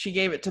she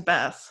gave it to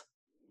Beth.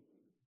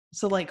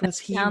 So, like, was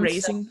he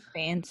raising so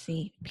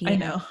fancy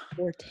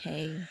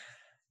pianoforte?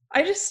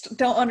 I just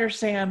don't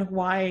understand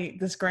why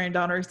this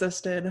granddaughter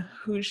existed,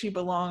 who she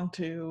belonged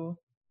to,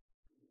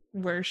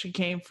 where she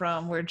came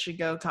from, where'd she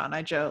go, Cotton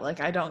Eye Joe.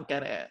 Like, I don't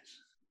get it.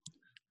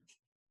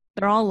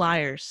 They're all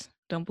liars.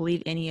 Don't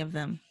believe any of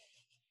them.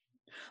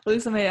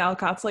 Lisa May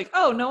Alcott's like,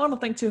 oh, no one will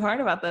think too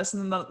hard about this.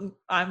 And then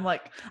I'm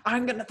like,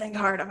 I'm going to think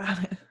hard about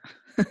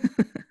it.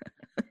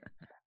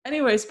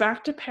 Anyways,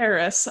 back to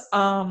Paris.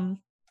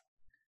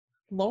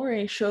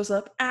 Lori shows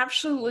up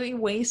absolutely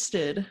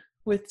wasted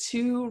with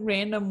two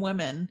random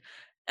women.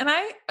 And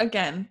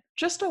again,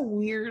 just a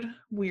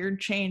weird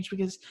change,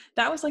 because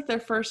that was like their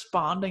first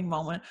bonding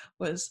moment,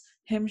 was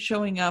him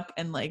showing up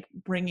and like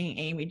bringing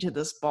Amy to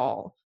this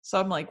ball. So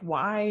I'm like,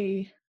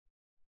 why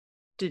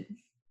did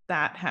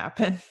that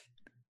happen?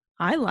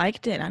 I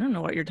liked it. I don't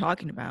know what you're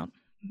talking about.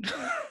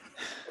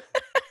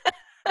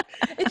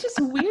 It's just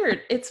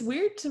weird. It's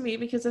weird to me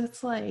because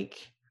it's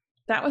like,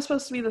 that was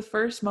supposed to be the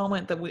first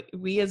moment that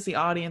we as the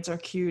audience are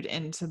cued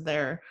into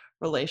their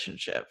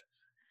relationship.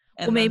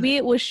 And well, maybe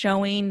it was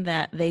showing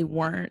that they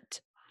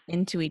weren't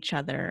into each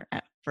other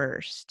at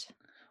first.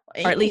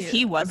 Or at least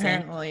he wasn't.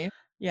 Apparently.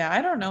 Yeah,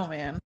 I don't know,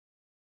 man.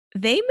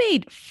 They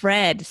made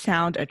Fred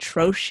sound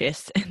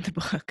atrocious in the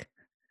book.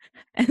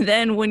 And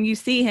then when you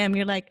see him,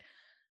 you're like,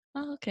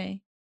 oh,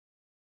 okay.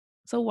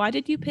 So why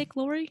did you pick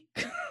Lori?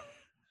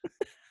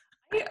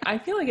 I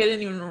feel like I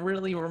didn't even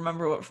really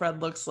remember what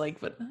Fred looks like,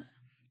 but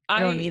I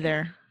don't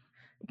either.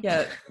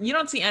 Yeah, you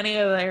don't see any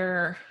of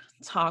their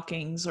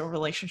talkings or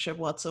relationship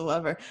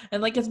whatsoever.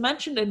 And like, it's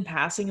mentioned in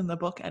passing in the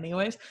book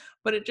anyways,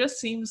 but it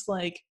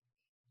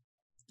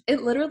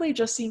literally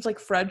just seems like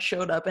Fred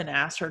showed up and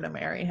asked her to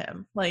marry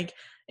him. Like,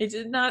 they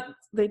did not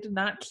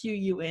cue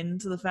you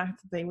into the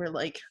fact that they were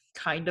like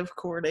kind of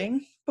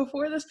courting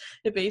before this.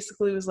 It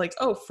basically was like,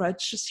 oh,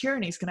 Fred's just here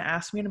and he's going to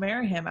ask me to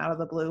marry him out of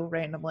the blue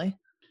randomly.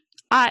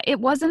 It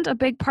wasn't a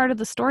big part of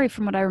the story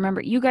from what I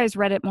remember. You guys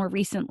read it more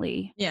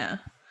recently. Yeah.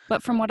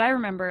 But from what I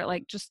remember,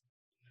 like just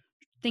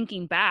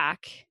thinking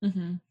back,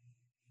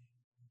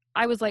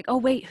 I was like, oh,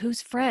 wait,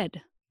 who's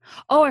Fred?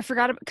 Oh, I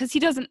forgot because he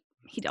ultimately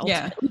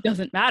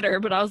doesn't matter.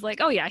 But I was like,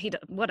 oh, yeah, he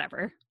does,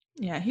 whatever.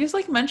 Yeah, he was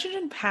like mentioned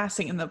in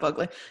passing in the book.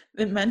 Like,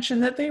 it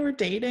mentioned that they were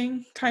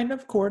dating, kind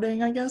of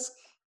courting, I guess,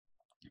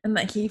 and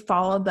that he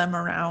followed them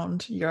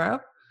around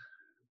Europe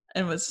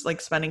and was like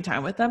spending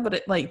time with them. But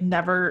it like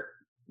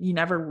you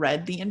never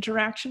read the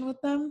interaction with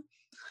them.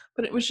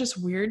 But it was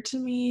just weird to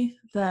me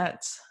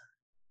that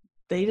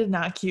they did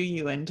not cue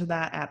you into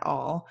that at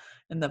all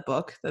in the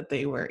book, that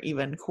they were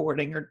even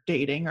courting or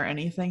dating or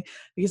anything,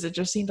 because it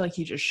just seemed like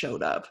he just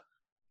showed up.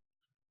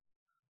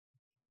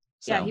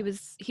 So. Yeah,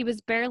 he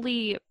was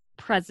barely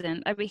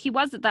present. I mean, he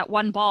was at that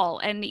one ball,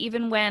 and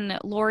even when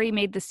Lori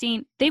made the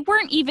scene, they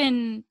weren't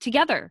even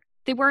together.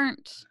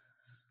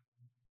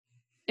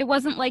 It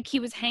wasn't like he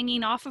was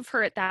hanging off of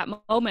her at that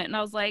moment. And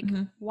I was like,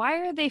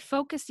 why are they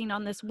focusing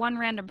on this one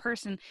random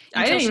person?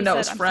 I didn't even know it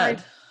was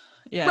Fred.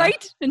 Yeah.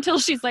 Right? Until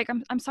she's like,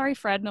 I'm sorry,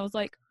 Fred. And I was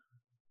like,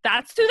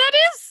 that's who that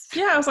is?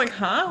 Yeah, I was like,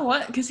 huh?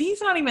 What? Because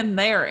he's not even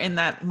there in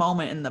that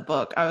moment in the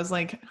book. I was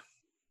like,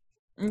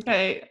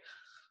 okay.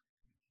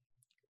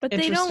 But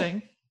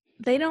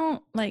they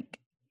don't like,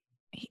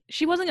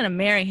 she wasn't going to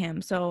marry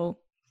him. So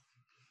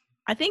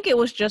I think it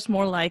was just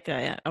more like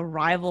a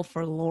rival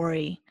for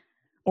Lori,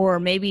 or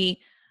maybe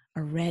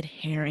a red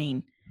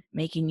herring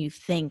making you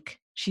think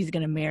she's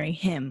going to marry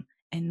him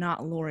and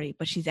not Lori,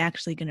 but she's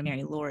actually going to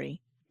marry Lori.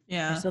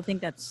 Yeah. I still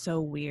think that's so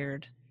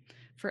weird.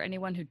 For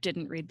anyone who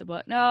didn't read the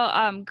book.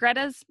 No,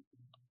 Greta's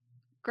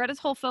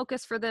whole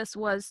focus for this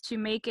was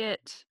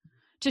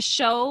to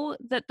show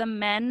that the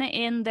men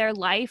in their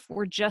life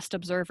were just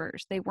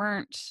observers. They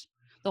weren't,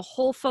 the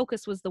whole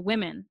focus was the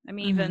women. I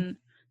mean, even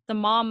the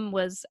mom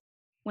was,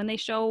 when they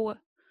show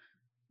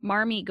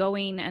Marmee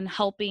going and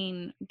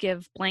helping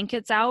give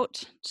blankets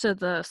out to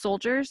the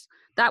soldiers,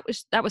 that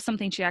was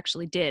something she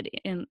actually did.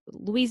 And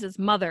Louise's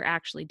mother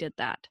actually did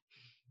that.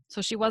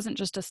 So she wasn't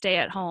just a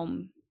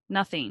stay-at-home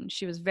nothing.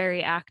 She was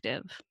very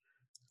active.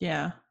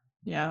 Yeah.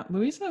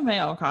 Louisa May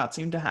Alcott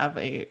seemed to have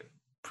a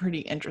pretty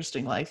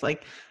interesting life.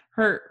 Like,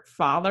 her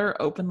father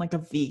opened like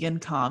a vegan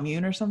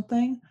commune or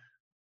something.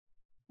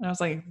 And I was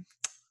like,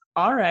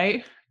 all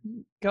right,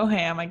 go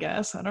ham, I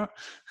guess.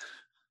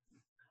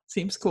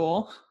 Seems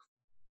cool.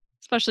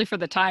 Especially for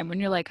the time when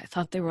you're like, I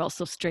thought they were all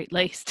so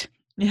straight-laced.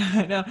 Yeah,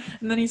 I know.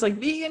 And then he's like,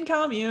 vegan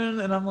commune.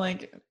 And I'm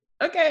like,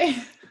 okay.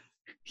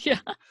 Yeah.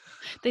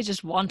 They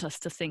just want us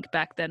to think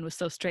back then was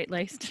so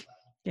straight-laced.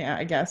 Yeah,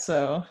 I guess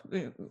so.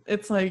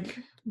 It's like,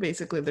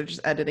 basically they're just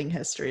editing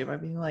history by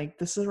being like,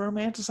 this is a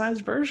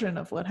romanticized version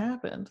of what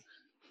happened.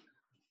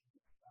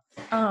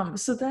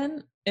 So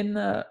then in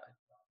the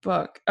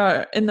book,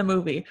 in the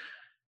movie,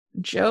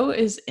 Jo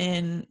is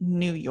in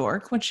New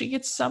York when she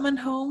gets summoned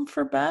home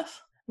for Beth.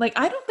 Like,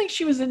 I don't think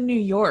she was in New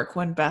York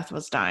when Beth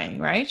was dying,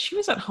 right? She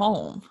was at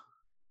home.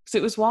 Because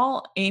it was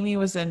while Amy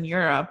was in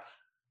Europe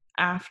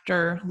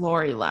after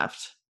Lori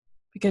left.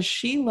 Because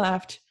she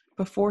left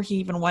before he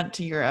even went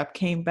to Europe,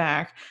 came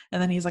back,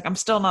 and then he's like, I'm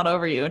still not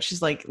over you. And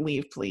she's like,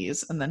 leave,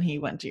 please. And then he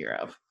went to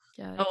Europe.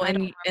 Yeah. Oh,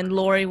 and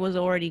Lori was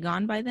already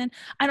gone by then?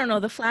 I don't know.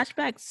 The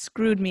flashbacks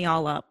screwed me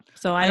all up.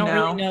 So I don't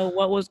really know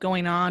what was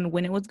going on,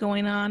 when it was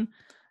going on.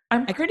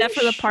 Except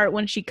for the part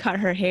when she cut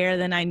her hair,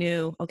 then I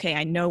knew, okay,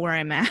 I know where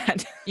I'm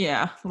at.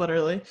 Yeah,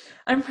 literally.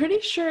 I'm pretty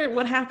sure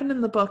what happened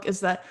in the book is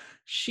that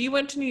she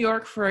went to New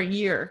York for a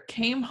year,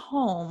 came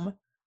home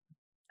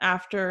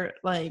after,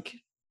 like,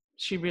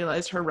 she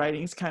realized her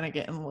writing's kind of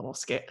getting a little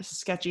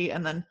sketchy.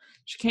 And then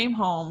she came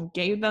home,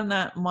 gave them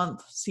that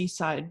month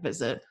seaside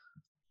visit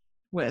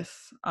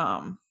with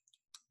the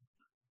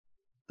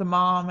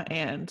mom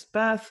and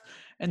Beth.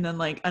 And then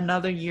like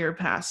another year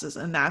passes,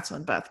 and that's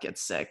when Beth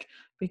gets sick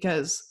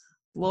because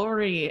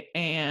Lori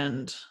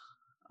and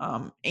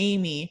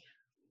Amy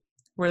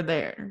were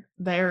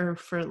there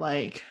for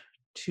like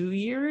 2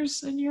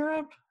 years in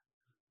Europe,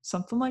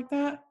 something like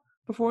that,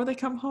 before they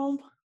come home,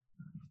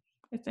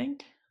 I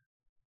think.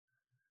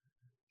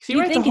 So you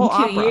write the whole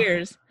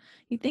opera.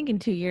 You think in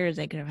 2 years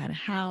they could have had a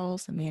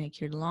house, a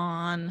manicured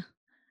lawn,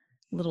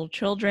 little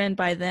children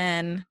by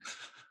then.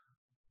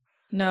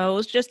 No, it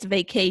was just a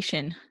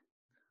vacation.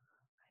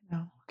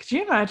 No. Could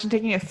you imagine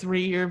taking a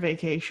 3-year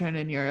vacation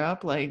in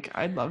Europe? Like,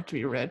 I'd love to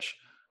be rich.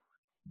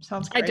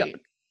 Sounds great.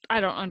 I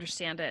don't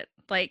understand it.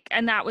 Like,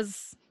 and that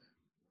was,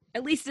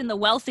 at least in the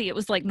wealthy, it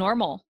was like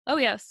normal. Oh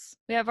yes,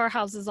 we have our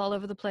houses all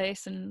over the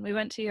place, and we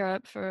went to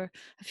Europe for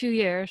a few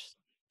years,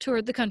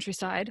 toured the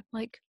countryside,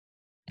 like,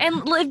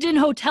 and lived in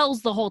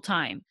hotels the whole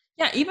time.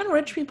 Yeah, even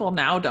rich people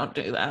now don't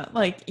do that.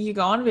 Like, you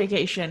go on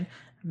vacation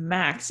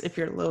max if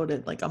you're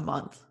loaded like a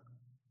month.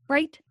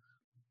 Right?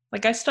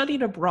 Like, I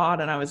studied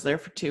abroad and I was there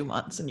for 2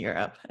 months in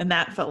Europe, and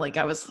that felt like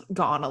I was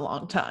gone a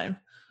long time.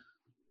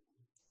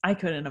 I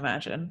couldn't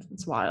imagine.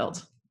 It's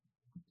wild.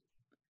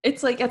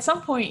 It's like at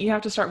some point you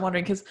have to start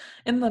wondering, because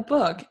in the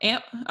book,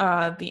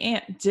 the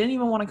aunt didn't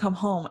even want to come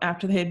home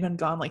after they had been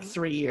gone like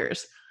 3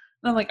 years.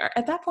 And I'm like,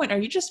 at that point, are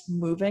you just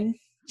moving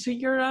to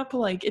Europe?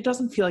 Like, it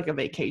doesn't feel like a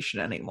vacation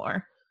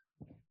anymore.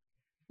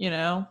 You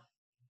know?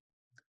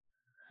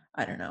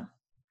 I don't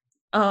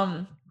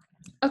know.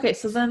 Okay,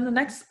 so then the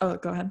next, go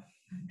ahead.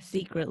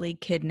 Secretly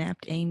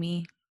kidnapped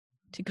Amy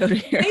to go to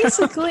Europe.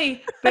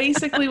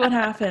 Basically what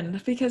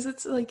happened, because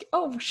it's like,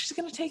 oh, she's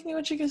gonna take me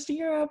when she goes to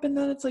Europe, and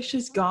then it's like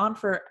she's gone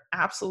for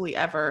absolutely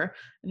ever,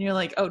 and you're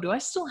like, oh, do I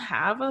still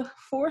have a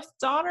fourth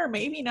daughter?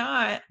 Maybe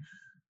not.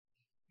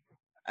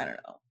 I don't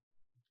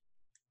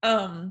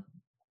know.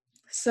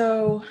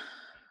 So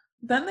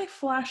then they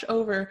flash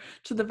over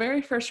to the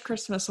very first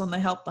Christmas when they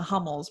help the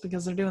Hummels,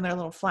 because they're doing their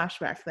little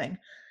flashback thing.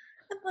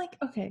 And like,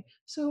 okay,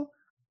 so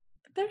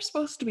they're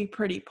supposed to be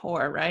pretty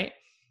poor, right?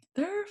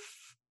 Their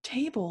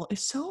table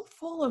is so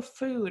full of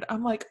food.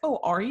 I'm like,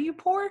 oh, are you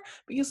poor?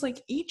 Because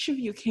like each of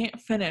you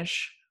can't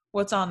finish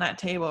what's on that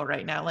table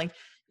right now. Like,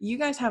 you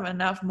guys have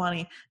enough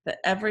money that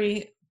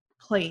every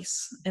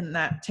place in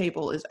that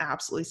table is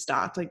absolutely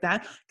stocked. Like,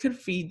 that could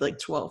feed like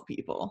 12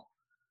 people.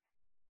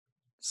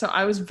 So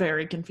I was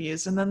very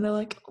confused. And then they're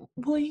like,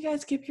 will you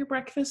guys give your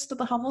breakfast to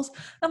the Hummels?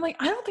 I'm like,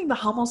 I don't think the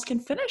Hummels can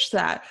finish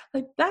that.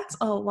 Like, that's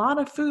a lot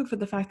of food for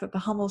the fact that the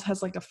Hummels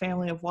has like a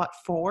family of what,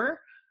 4?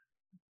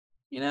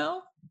 You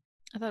know?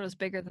 I thought it was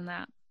bigger than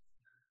that.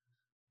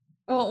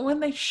 Well, when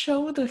they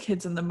show the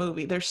kids in the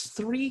movie, there's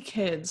 3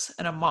 kids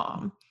and a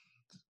mom.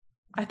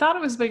 I thought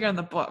it was bigger in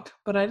the book,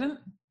 but I didn't.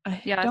 I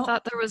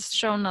thought there was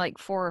shown like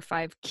 4 or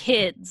 5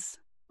 kids.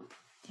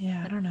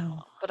 Yeah, I don't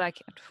know. But I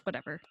can't,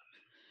 whatever.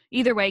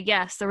 Either way,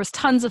 yes, there was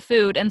tons of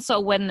food. And so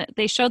when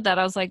they showed that,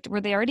 I was like,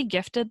 were they already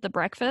gifted the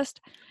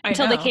breakfast?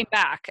 Until they came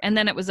back. And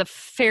then it was a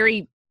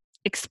fairy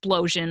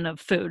explosion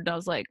of food. And I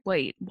was like,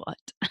 wait, what?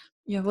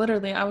 Yeah,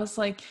 literally. I was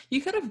like,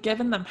 you could have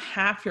given them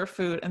half your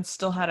food and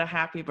still had a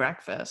happy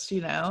breakfast, you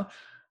know?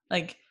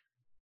 Like,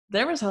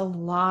 there was a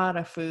lot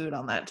of food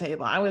on that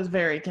table. I was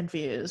very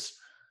confused.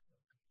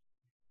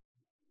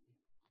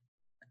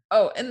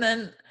 Oh, and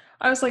then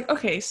I was like,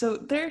 okay, so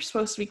they're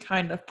supposed to be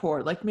kind of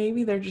poor. Like,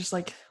 maybe they're just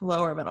like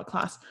lower middle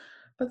class.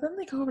 But then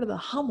they go over to the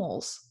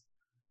Hummels,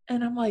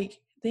 and I'm like,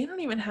 they don't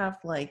even have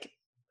like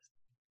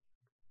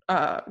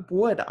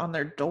wood on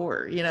their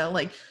door, you know?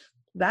 Like,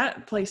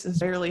 that place is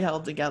barely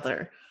held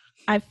together.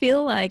 I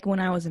feel like when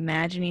I was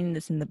imagining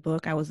this in the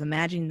book, I was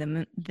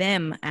imagining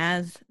them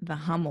as the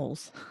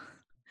Hummels.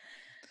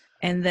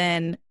 And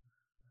then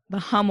the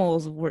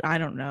Hummels were, I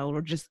don't know,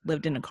 were just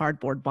lived in a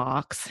cardboard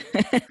box.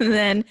 And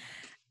then,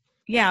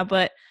 yeah,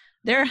 but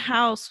their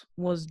house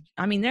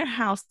their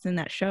house in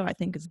that show, I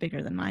think, is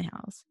bigger than my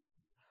house.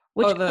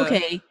 Which,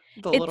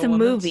 it's a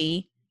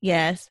movie,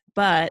 yes,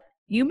 but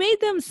you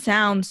made them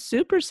sound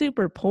super,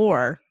 super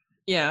poor.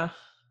 Yeah.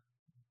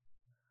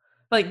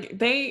 Like,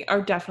 they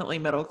are definitely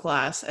middle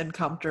class and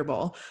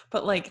comfortable.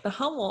 But like the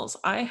Hummels,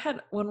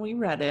 when we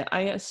read it,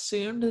 I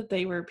assumed that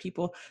they were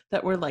people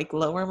that were like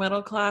lower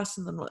middle class.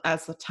 And then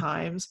as the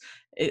times,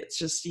 it's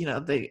just, you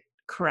know, they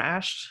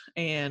crashed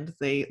and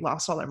they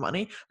lost all their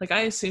money. Like,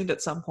 I assumed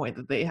at some point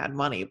that they had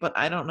money, but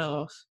I don't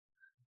know if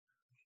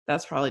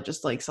that's probably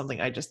just like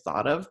something I just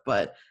thought of.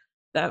 But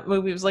that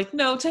movie was like,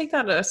 no, take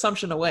that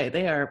assumption away.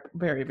 They are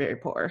very, very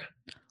poor.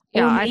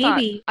 Yeah,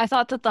 I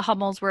thought that the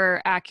Hummels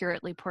were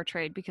accurately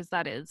portrayed, because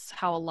that is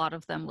how a lot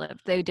of them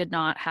lived. They did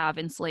not have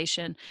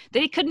insulation.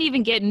 They couldn't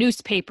even get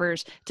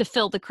newspapers to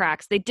fill the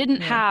cracks. They didn't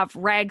have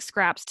rag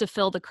scraps to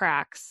fill the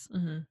cracks.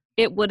 Mm-hmm.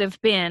 It would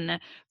have been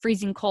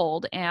freezing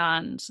cold,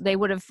 and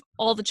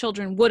all the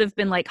children would have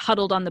been like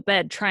huddled on the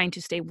bed trying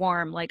to stay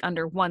warm, like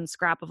under one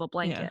scrap of a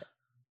blanket.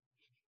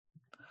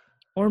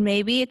 Or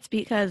maybe it's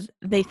because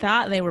they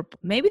thought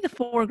maybe the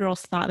 4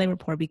 girls thought they were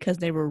poor because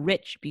they were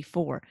rich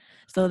before.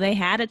 So they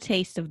had a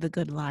taste of the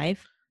good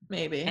life.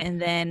 Maybe.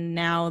 And then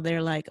now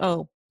they're like,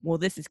 oh, well,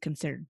 this is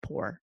considered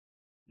poor.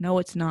 No,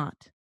 it's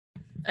not.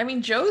 I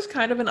mean, Joe's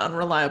kind of an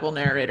unreliable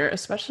narrator,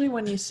 especially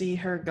when you see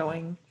her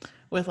going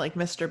with like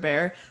Mr.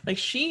 Bear. Like,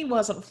 she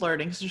wasn't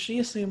flirting, so she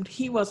assumed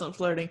he wasn't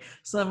flirting.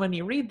 So then when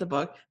you read the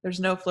book, there's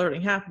no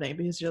flirting happening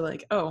because you're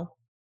like, oh,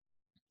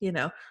 you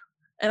know.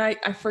 And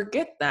I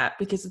forget that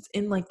because it's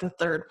in like the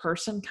third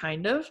person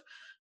kind of,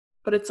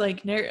 but it's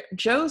like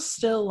Joe's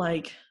still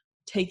like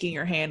taking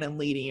your hand and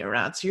leading you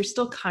around. So you're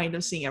still kind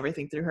of seeing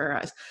everything through her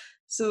eyes.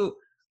 So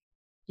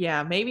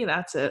yeah, maybe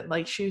that's it.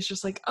 Like, she was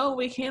just like, oh,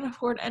 we can't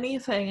afford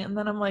anything. And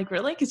then I'm like,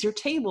 really? Because your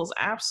table's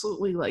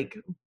absolutely like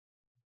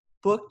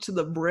booked to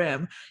the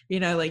brim. You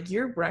know, like,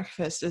 your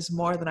breakfast is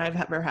more than I've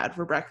ever had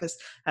for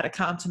breakfast at a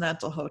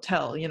continental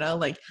hotel, you know,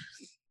 like,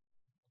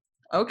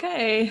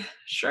 okay,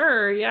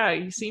 sure, yeah,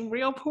 you seem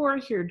real poor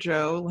here,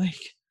 Joe. Like,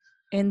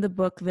 in the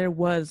book, there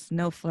was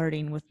no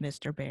flirting with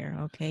Mr. Bear,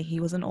 okay?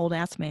 He was an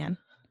old-ass man.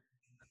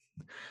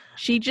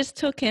 She just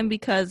took him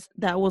because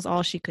that was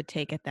all she could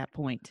take at that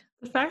point.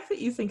 The fact that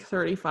you think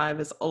 35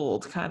 is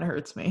old kind of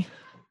hurts me.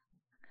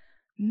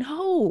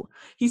 No.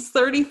 He's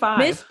 35.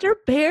 Mr.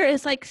 Bear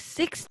is like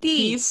 60.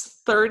 He's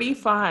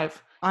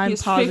 35.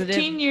 He's positive.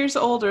 15 years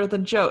older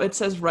than Joe. It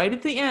says right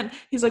at the end,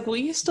 he's like, will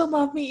you still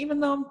love me even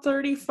though I'm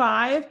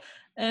 35?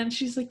 And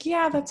she's like,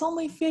 yeah, that's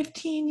only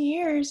 15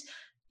 years.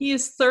 He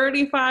is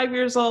 35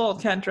 years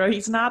old, Kendra.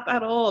 He's not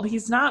that old.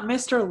 He's not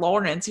Mr.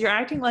 Lawrence. You're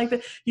acting like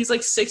that. He's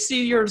like 60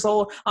 years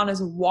old on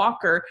his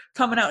walker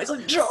coming out. He's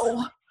like,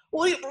 Joe,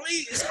 will you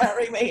please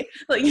marry me?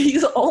 Like,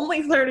 he's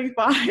only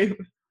 35.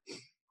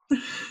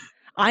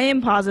 I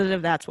am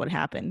positive that's what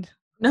happened.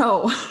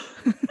 No.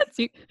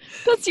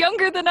 That's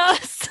younger than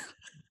us.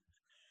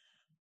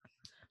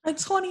 I'm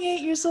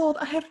 28 years old.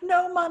 I have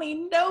no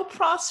money, no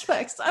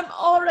prospects. I'm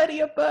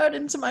already a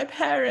burden to my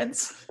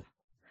parents.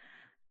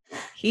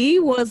 He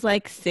was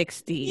like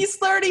 60. He's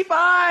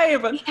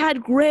 35. He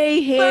had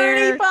gray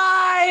hair.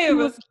 35. He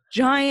was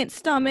giant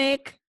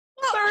stomach.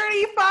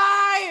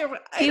 35.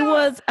 He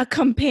was a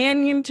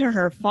companion to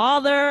her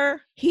father.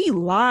 He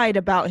lied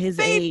about his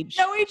age.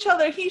 They know each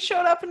other. He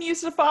showed up and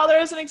used the father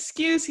as an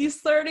excuse.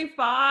 He's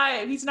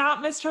 35. He's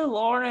not Mr.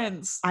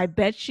 Lawrence. I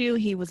bet you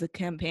he was a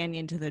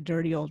companion to the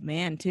dirty old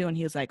man, too. And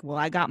he was like, well,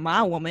 I got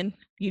my woman.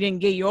 You didn't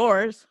get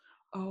yours.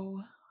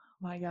 Oh,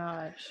 my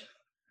gosh.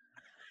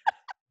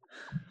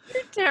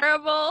 You're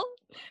terrible.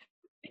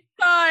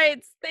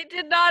 Besides, they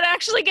did not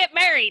actually get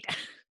married.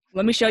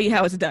 Let me show you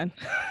how it's done.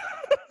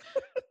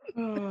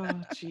 Oh,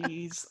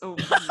 jeez. Oh,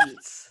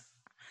 jeez.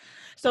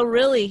 So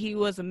really, he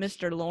was a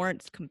Mr.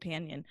 Lawrence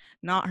companion,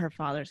 not her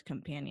father's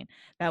companion.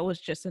 That was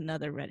just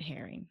another red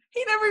herring.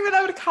 He never even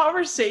had a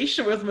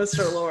conversation with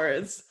Mr.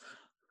 Lawrence.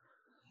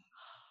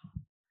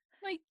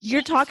 Like,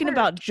 You're talking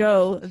about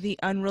Joe, the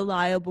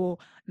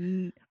unreliable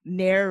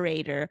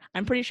narrator.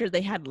 I'm pretty sure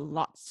they had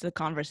lots of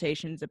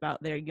conversations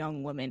about their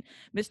young women.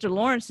 Mr.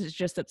 Lawrence is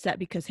just upset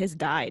because his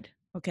died,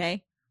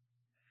 okay?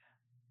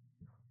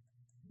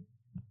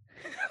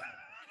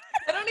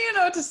 I don't even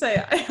know what to say.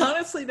 I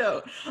honestly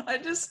don't. I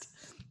just...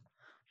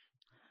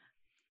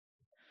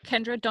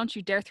 Kendra, don't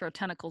you dare throw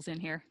tentacles in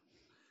here.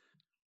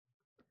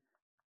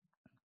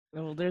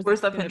 Well,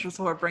 where's that Pinterest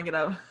for? Bring it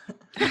up.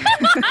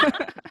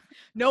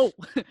 No.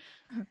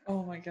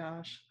 Oh my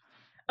gosh.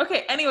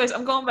 Okay, anyways,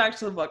 I'm going back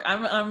to the book.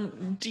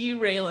 I'm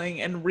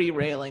derailing and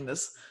re-railing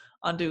this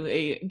onto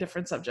a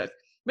different subject.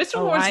 Mr.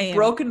 Lawrence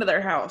broke into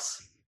their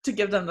house to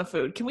give them the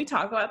food. Can we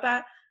talk about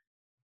that?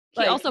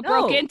 He also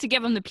broke in to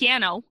give them the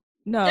piano.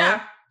 No.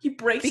 Yeah, he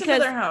breaks into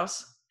their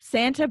house.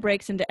 Santa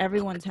breaks into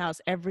everyone's house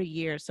every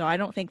year, so I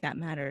don't think that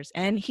matters.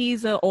 And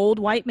he's an old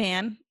white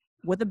man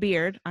with a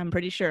beard, I'm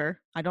pretty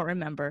sure. I don't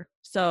remember.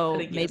 So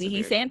maybe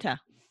he's Santa.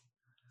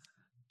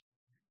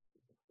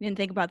 You didn't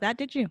think about that,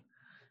 did you?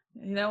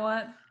 You know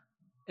what?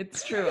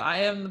 It's true. I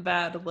am the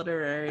bad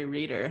literary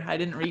reader. I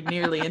didn't read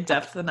nearly in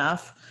depth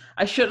enough.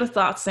 I should have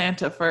thought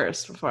Santa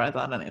first before I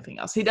thought anything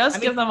else. He does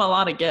give them a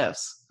lot of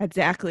gifts.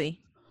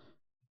 Exactly.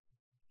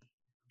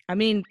 I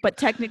mean, but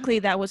technically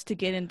that was to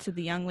get into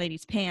the young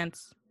lady's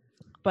pants.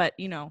 But,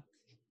 you know.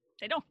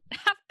 They don't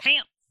have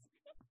pants.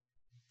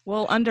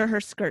 Well, under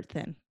her skirt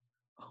then.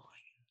 Oh my God.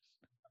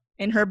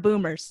 In her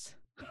boomers.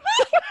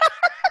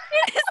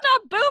 It is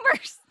not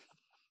boomers.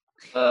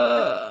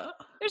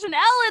 There's an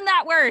L in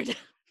that word.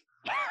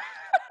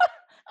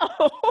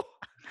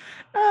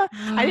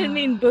 I didn't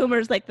mean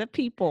boomers like the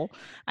people.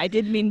 I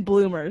did mean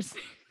bloomers.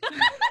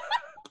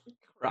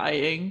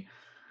 Crying.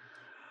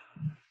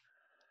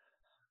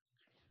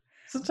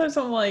 Sometimes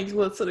I'm like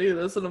listening to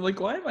this and I'm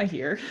like, why am I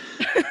here?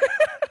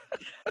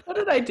 What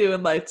did I do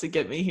in life to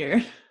get me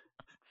here?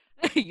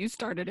 You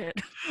started it.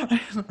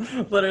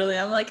 Literally,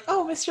 I'm like,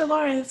 oh, Mr.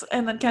 Lawrence.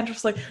 And then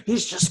Kendra's like,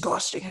 he's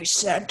disgusting. He's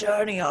Santa.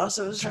 And he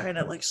also is trying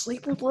to like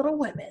sleep with little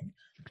women.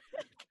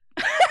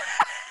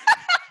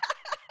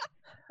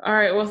 All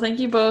right. Well, thank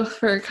you both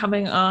for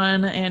coming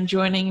on and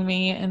joining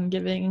me and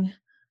giving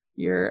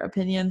your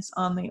opinions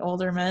on the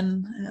older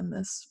men in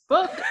this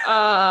book.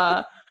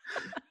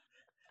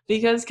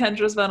 Because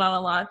Kendra's been on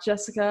a lot.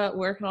 Jessica,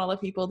 where can all the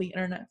people the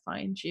internet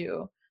find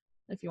you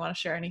if you want to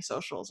share any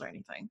socials or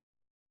anything?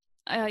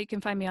 You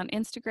can find me on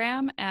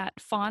Instagram at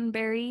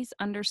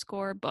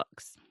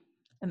fawnberries_books.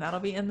 And that'll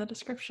be in the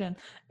description.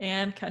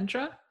 And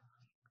Kendra,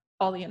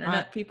 all the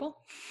internet people?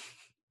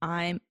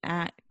 I'm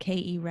at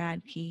KE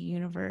Radke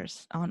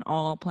Universe on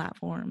all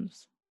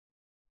platforms.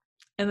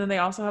 And then they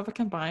also have a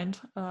combined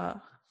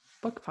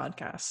book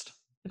podcast.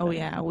 Oh,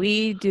 yeah.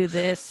 We do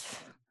this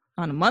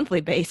on a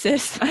monthly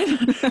basis.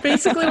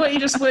 Basically, what you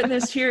just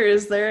witnessed here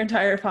is their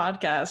entire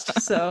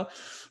podcast. So,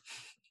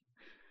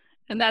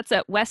 and that's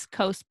at West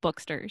Coast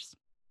Booksters.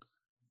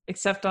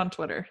 Except on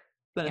Twitter.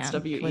 Then it's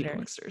WE Twitter.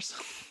 Booksters.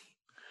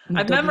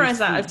 I've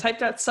memorized that. I've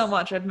typed out so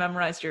much. I've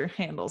memorized your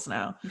handles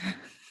now.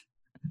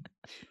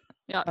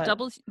 Yeah,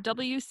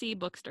 WC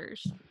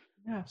Booksters.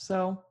 Yeah,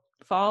 so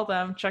follow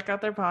them, check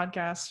out their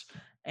podcast,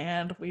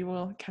 and we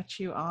will catch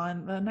you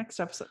on the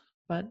next episode.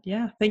 But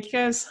yeah, thank you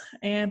guys,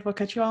 and we'll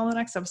catch you all in the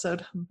next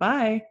episode.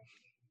 Bye.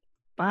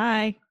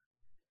 Bye.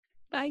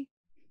 Bye.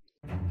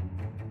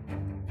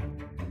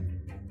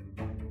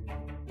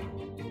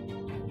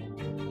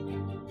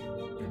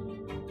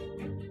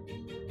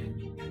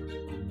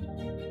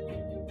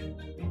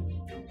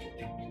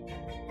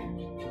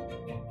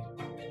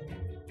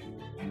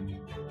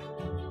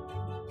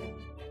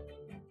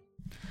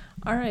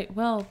 All right,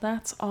 well,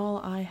 that's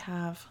all I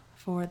have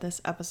for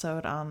this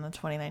episode on the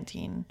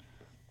 2019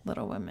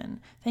 Little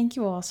Women. Thank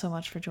you all so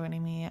much for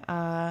joining me.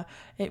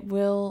 It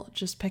will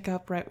just pick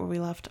up right where we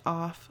left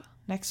off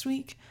next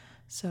week.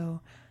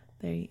 So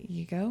there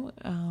you go.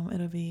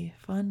 It'll be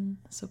fun.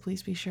 So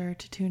please be sure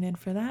to tune in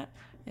for that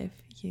if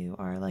you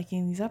are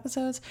liking these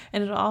episodes.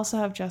 And it'll also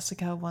have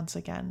Jessica once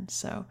again.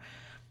 So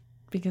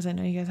because I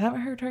know you guys haven't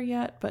heard her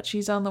yet, but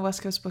she's on the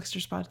West Coast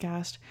Booksters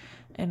podcast,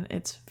 and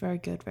it's very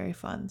good, very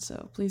fun.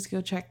 So please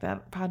go check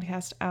that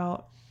podcast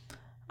out.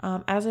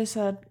 As I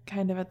said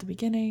kind of at the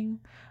beginning,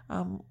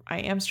 I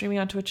am streaming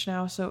on Twitch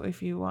now, so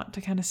if you want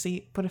to kind of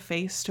put a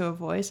face to a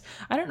voice,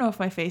 I don't know if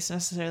my face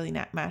necessarily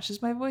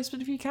matches my voice,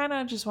 but if you kind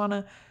of just want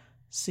to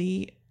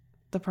see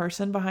the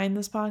person behind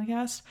this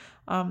podcast,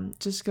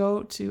 just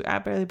go to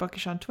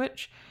 @BarelyBookish on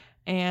Twitch,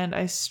 and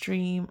I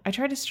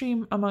try to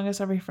stream Among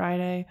Us every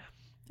Friday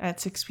at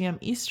 6 p.m.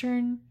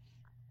 Eastern,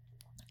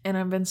 and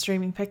I've been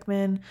streaming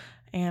Pikmin,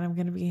 and I'm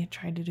going to be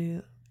trying to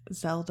do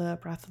Zelda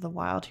Breath of the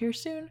Wild here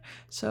soon.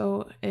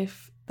 So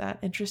if that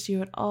interests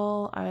you at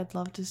all, I'd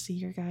love to see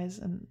you guys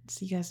in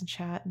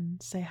chat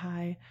and say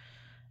hi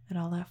and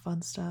all that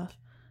fun stuff,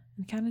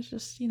 and kind of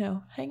just,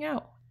 hang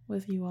out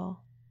with you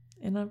all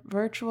in a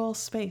virtual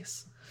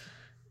space,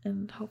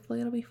 and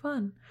hopefully it'll be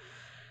fun.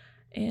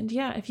 And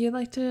yeah, if you'd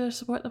like to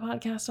support the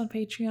podcast on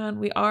Patreon,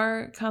 we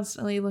are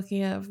constantly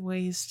looking at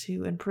ways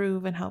to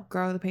improve and help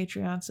grow the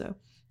Patreon. So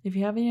if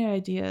you have any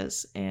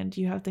ideas and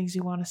you have things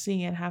you want to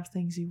see and have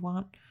things you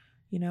want,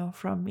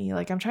 from me,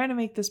 like I'm trying to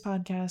make this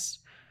podcast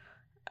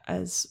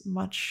as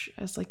much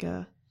as like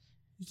a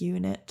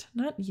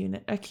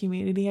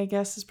community, I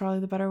guess is probably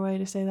the better way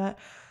to say that,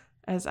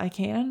 as I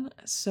can.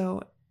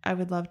 So I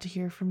would love to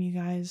hear from you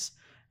guys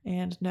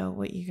and know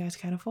what you guys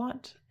kind of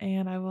want,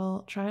 and I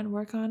will try and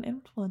work on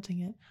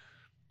implementing it.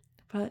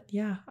 But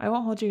yeah, I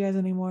won't hold you guys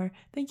anymore.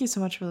 Thank you so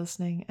much for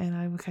listening, and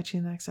I will catch you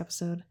in the next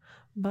episode.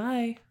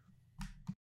 Bye.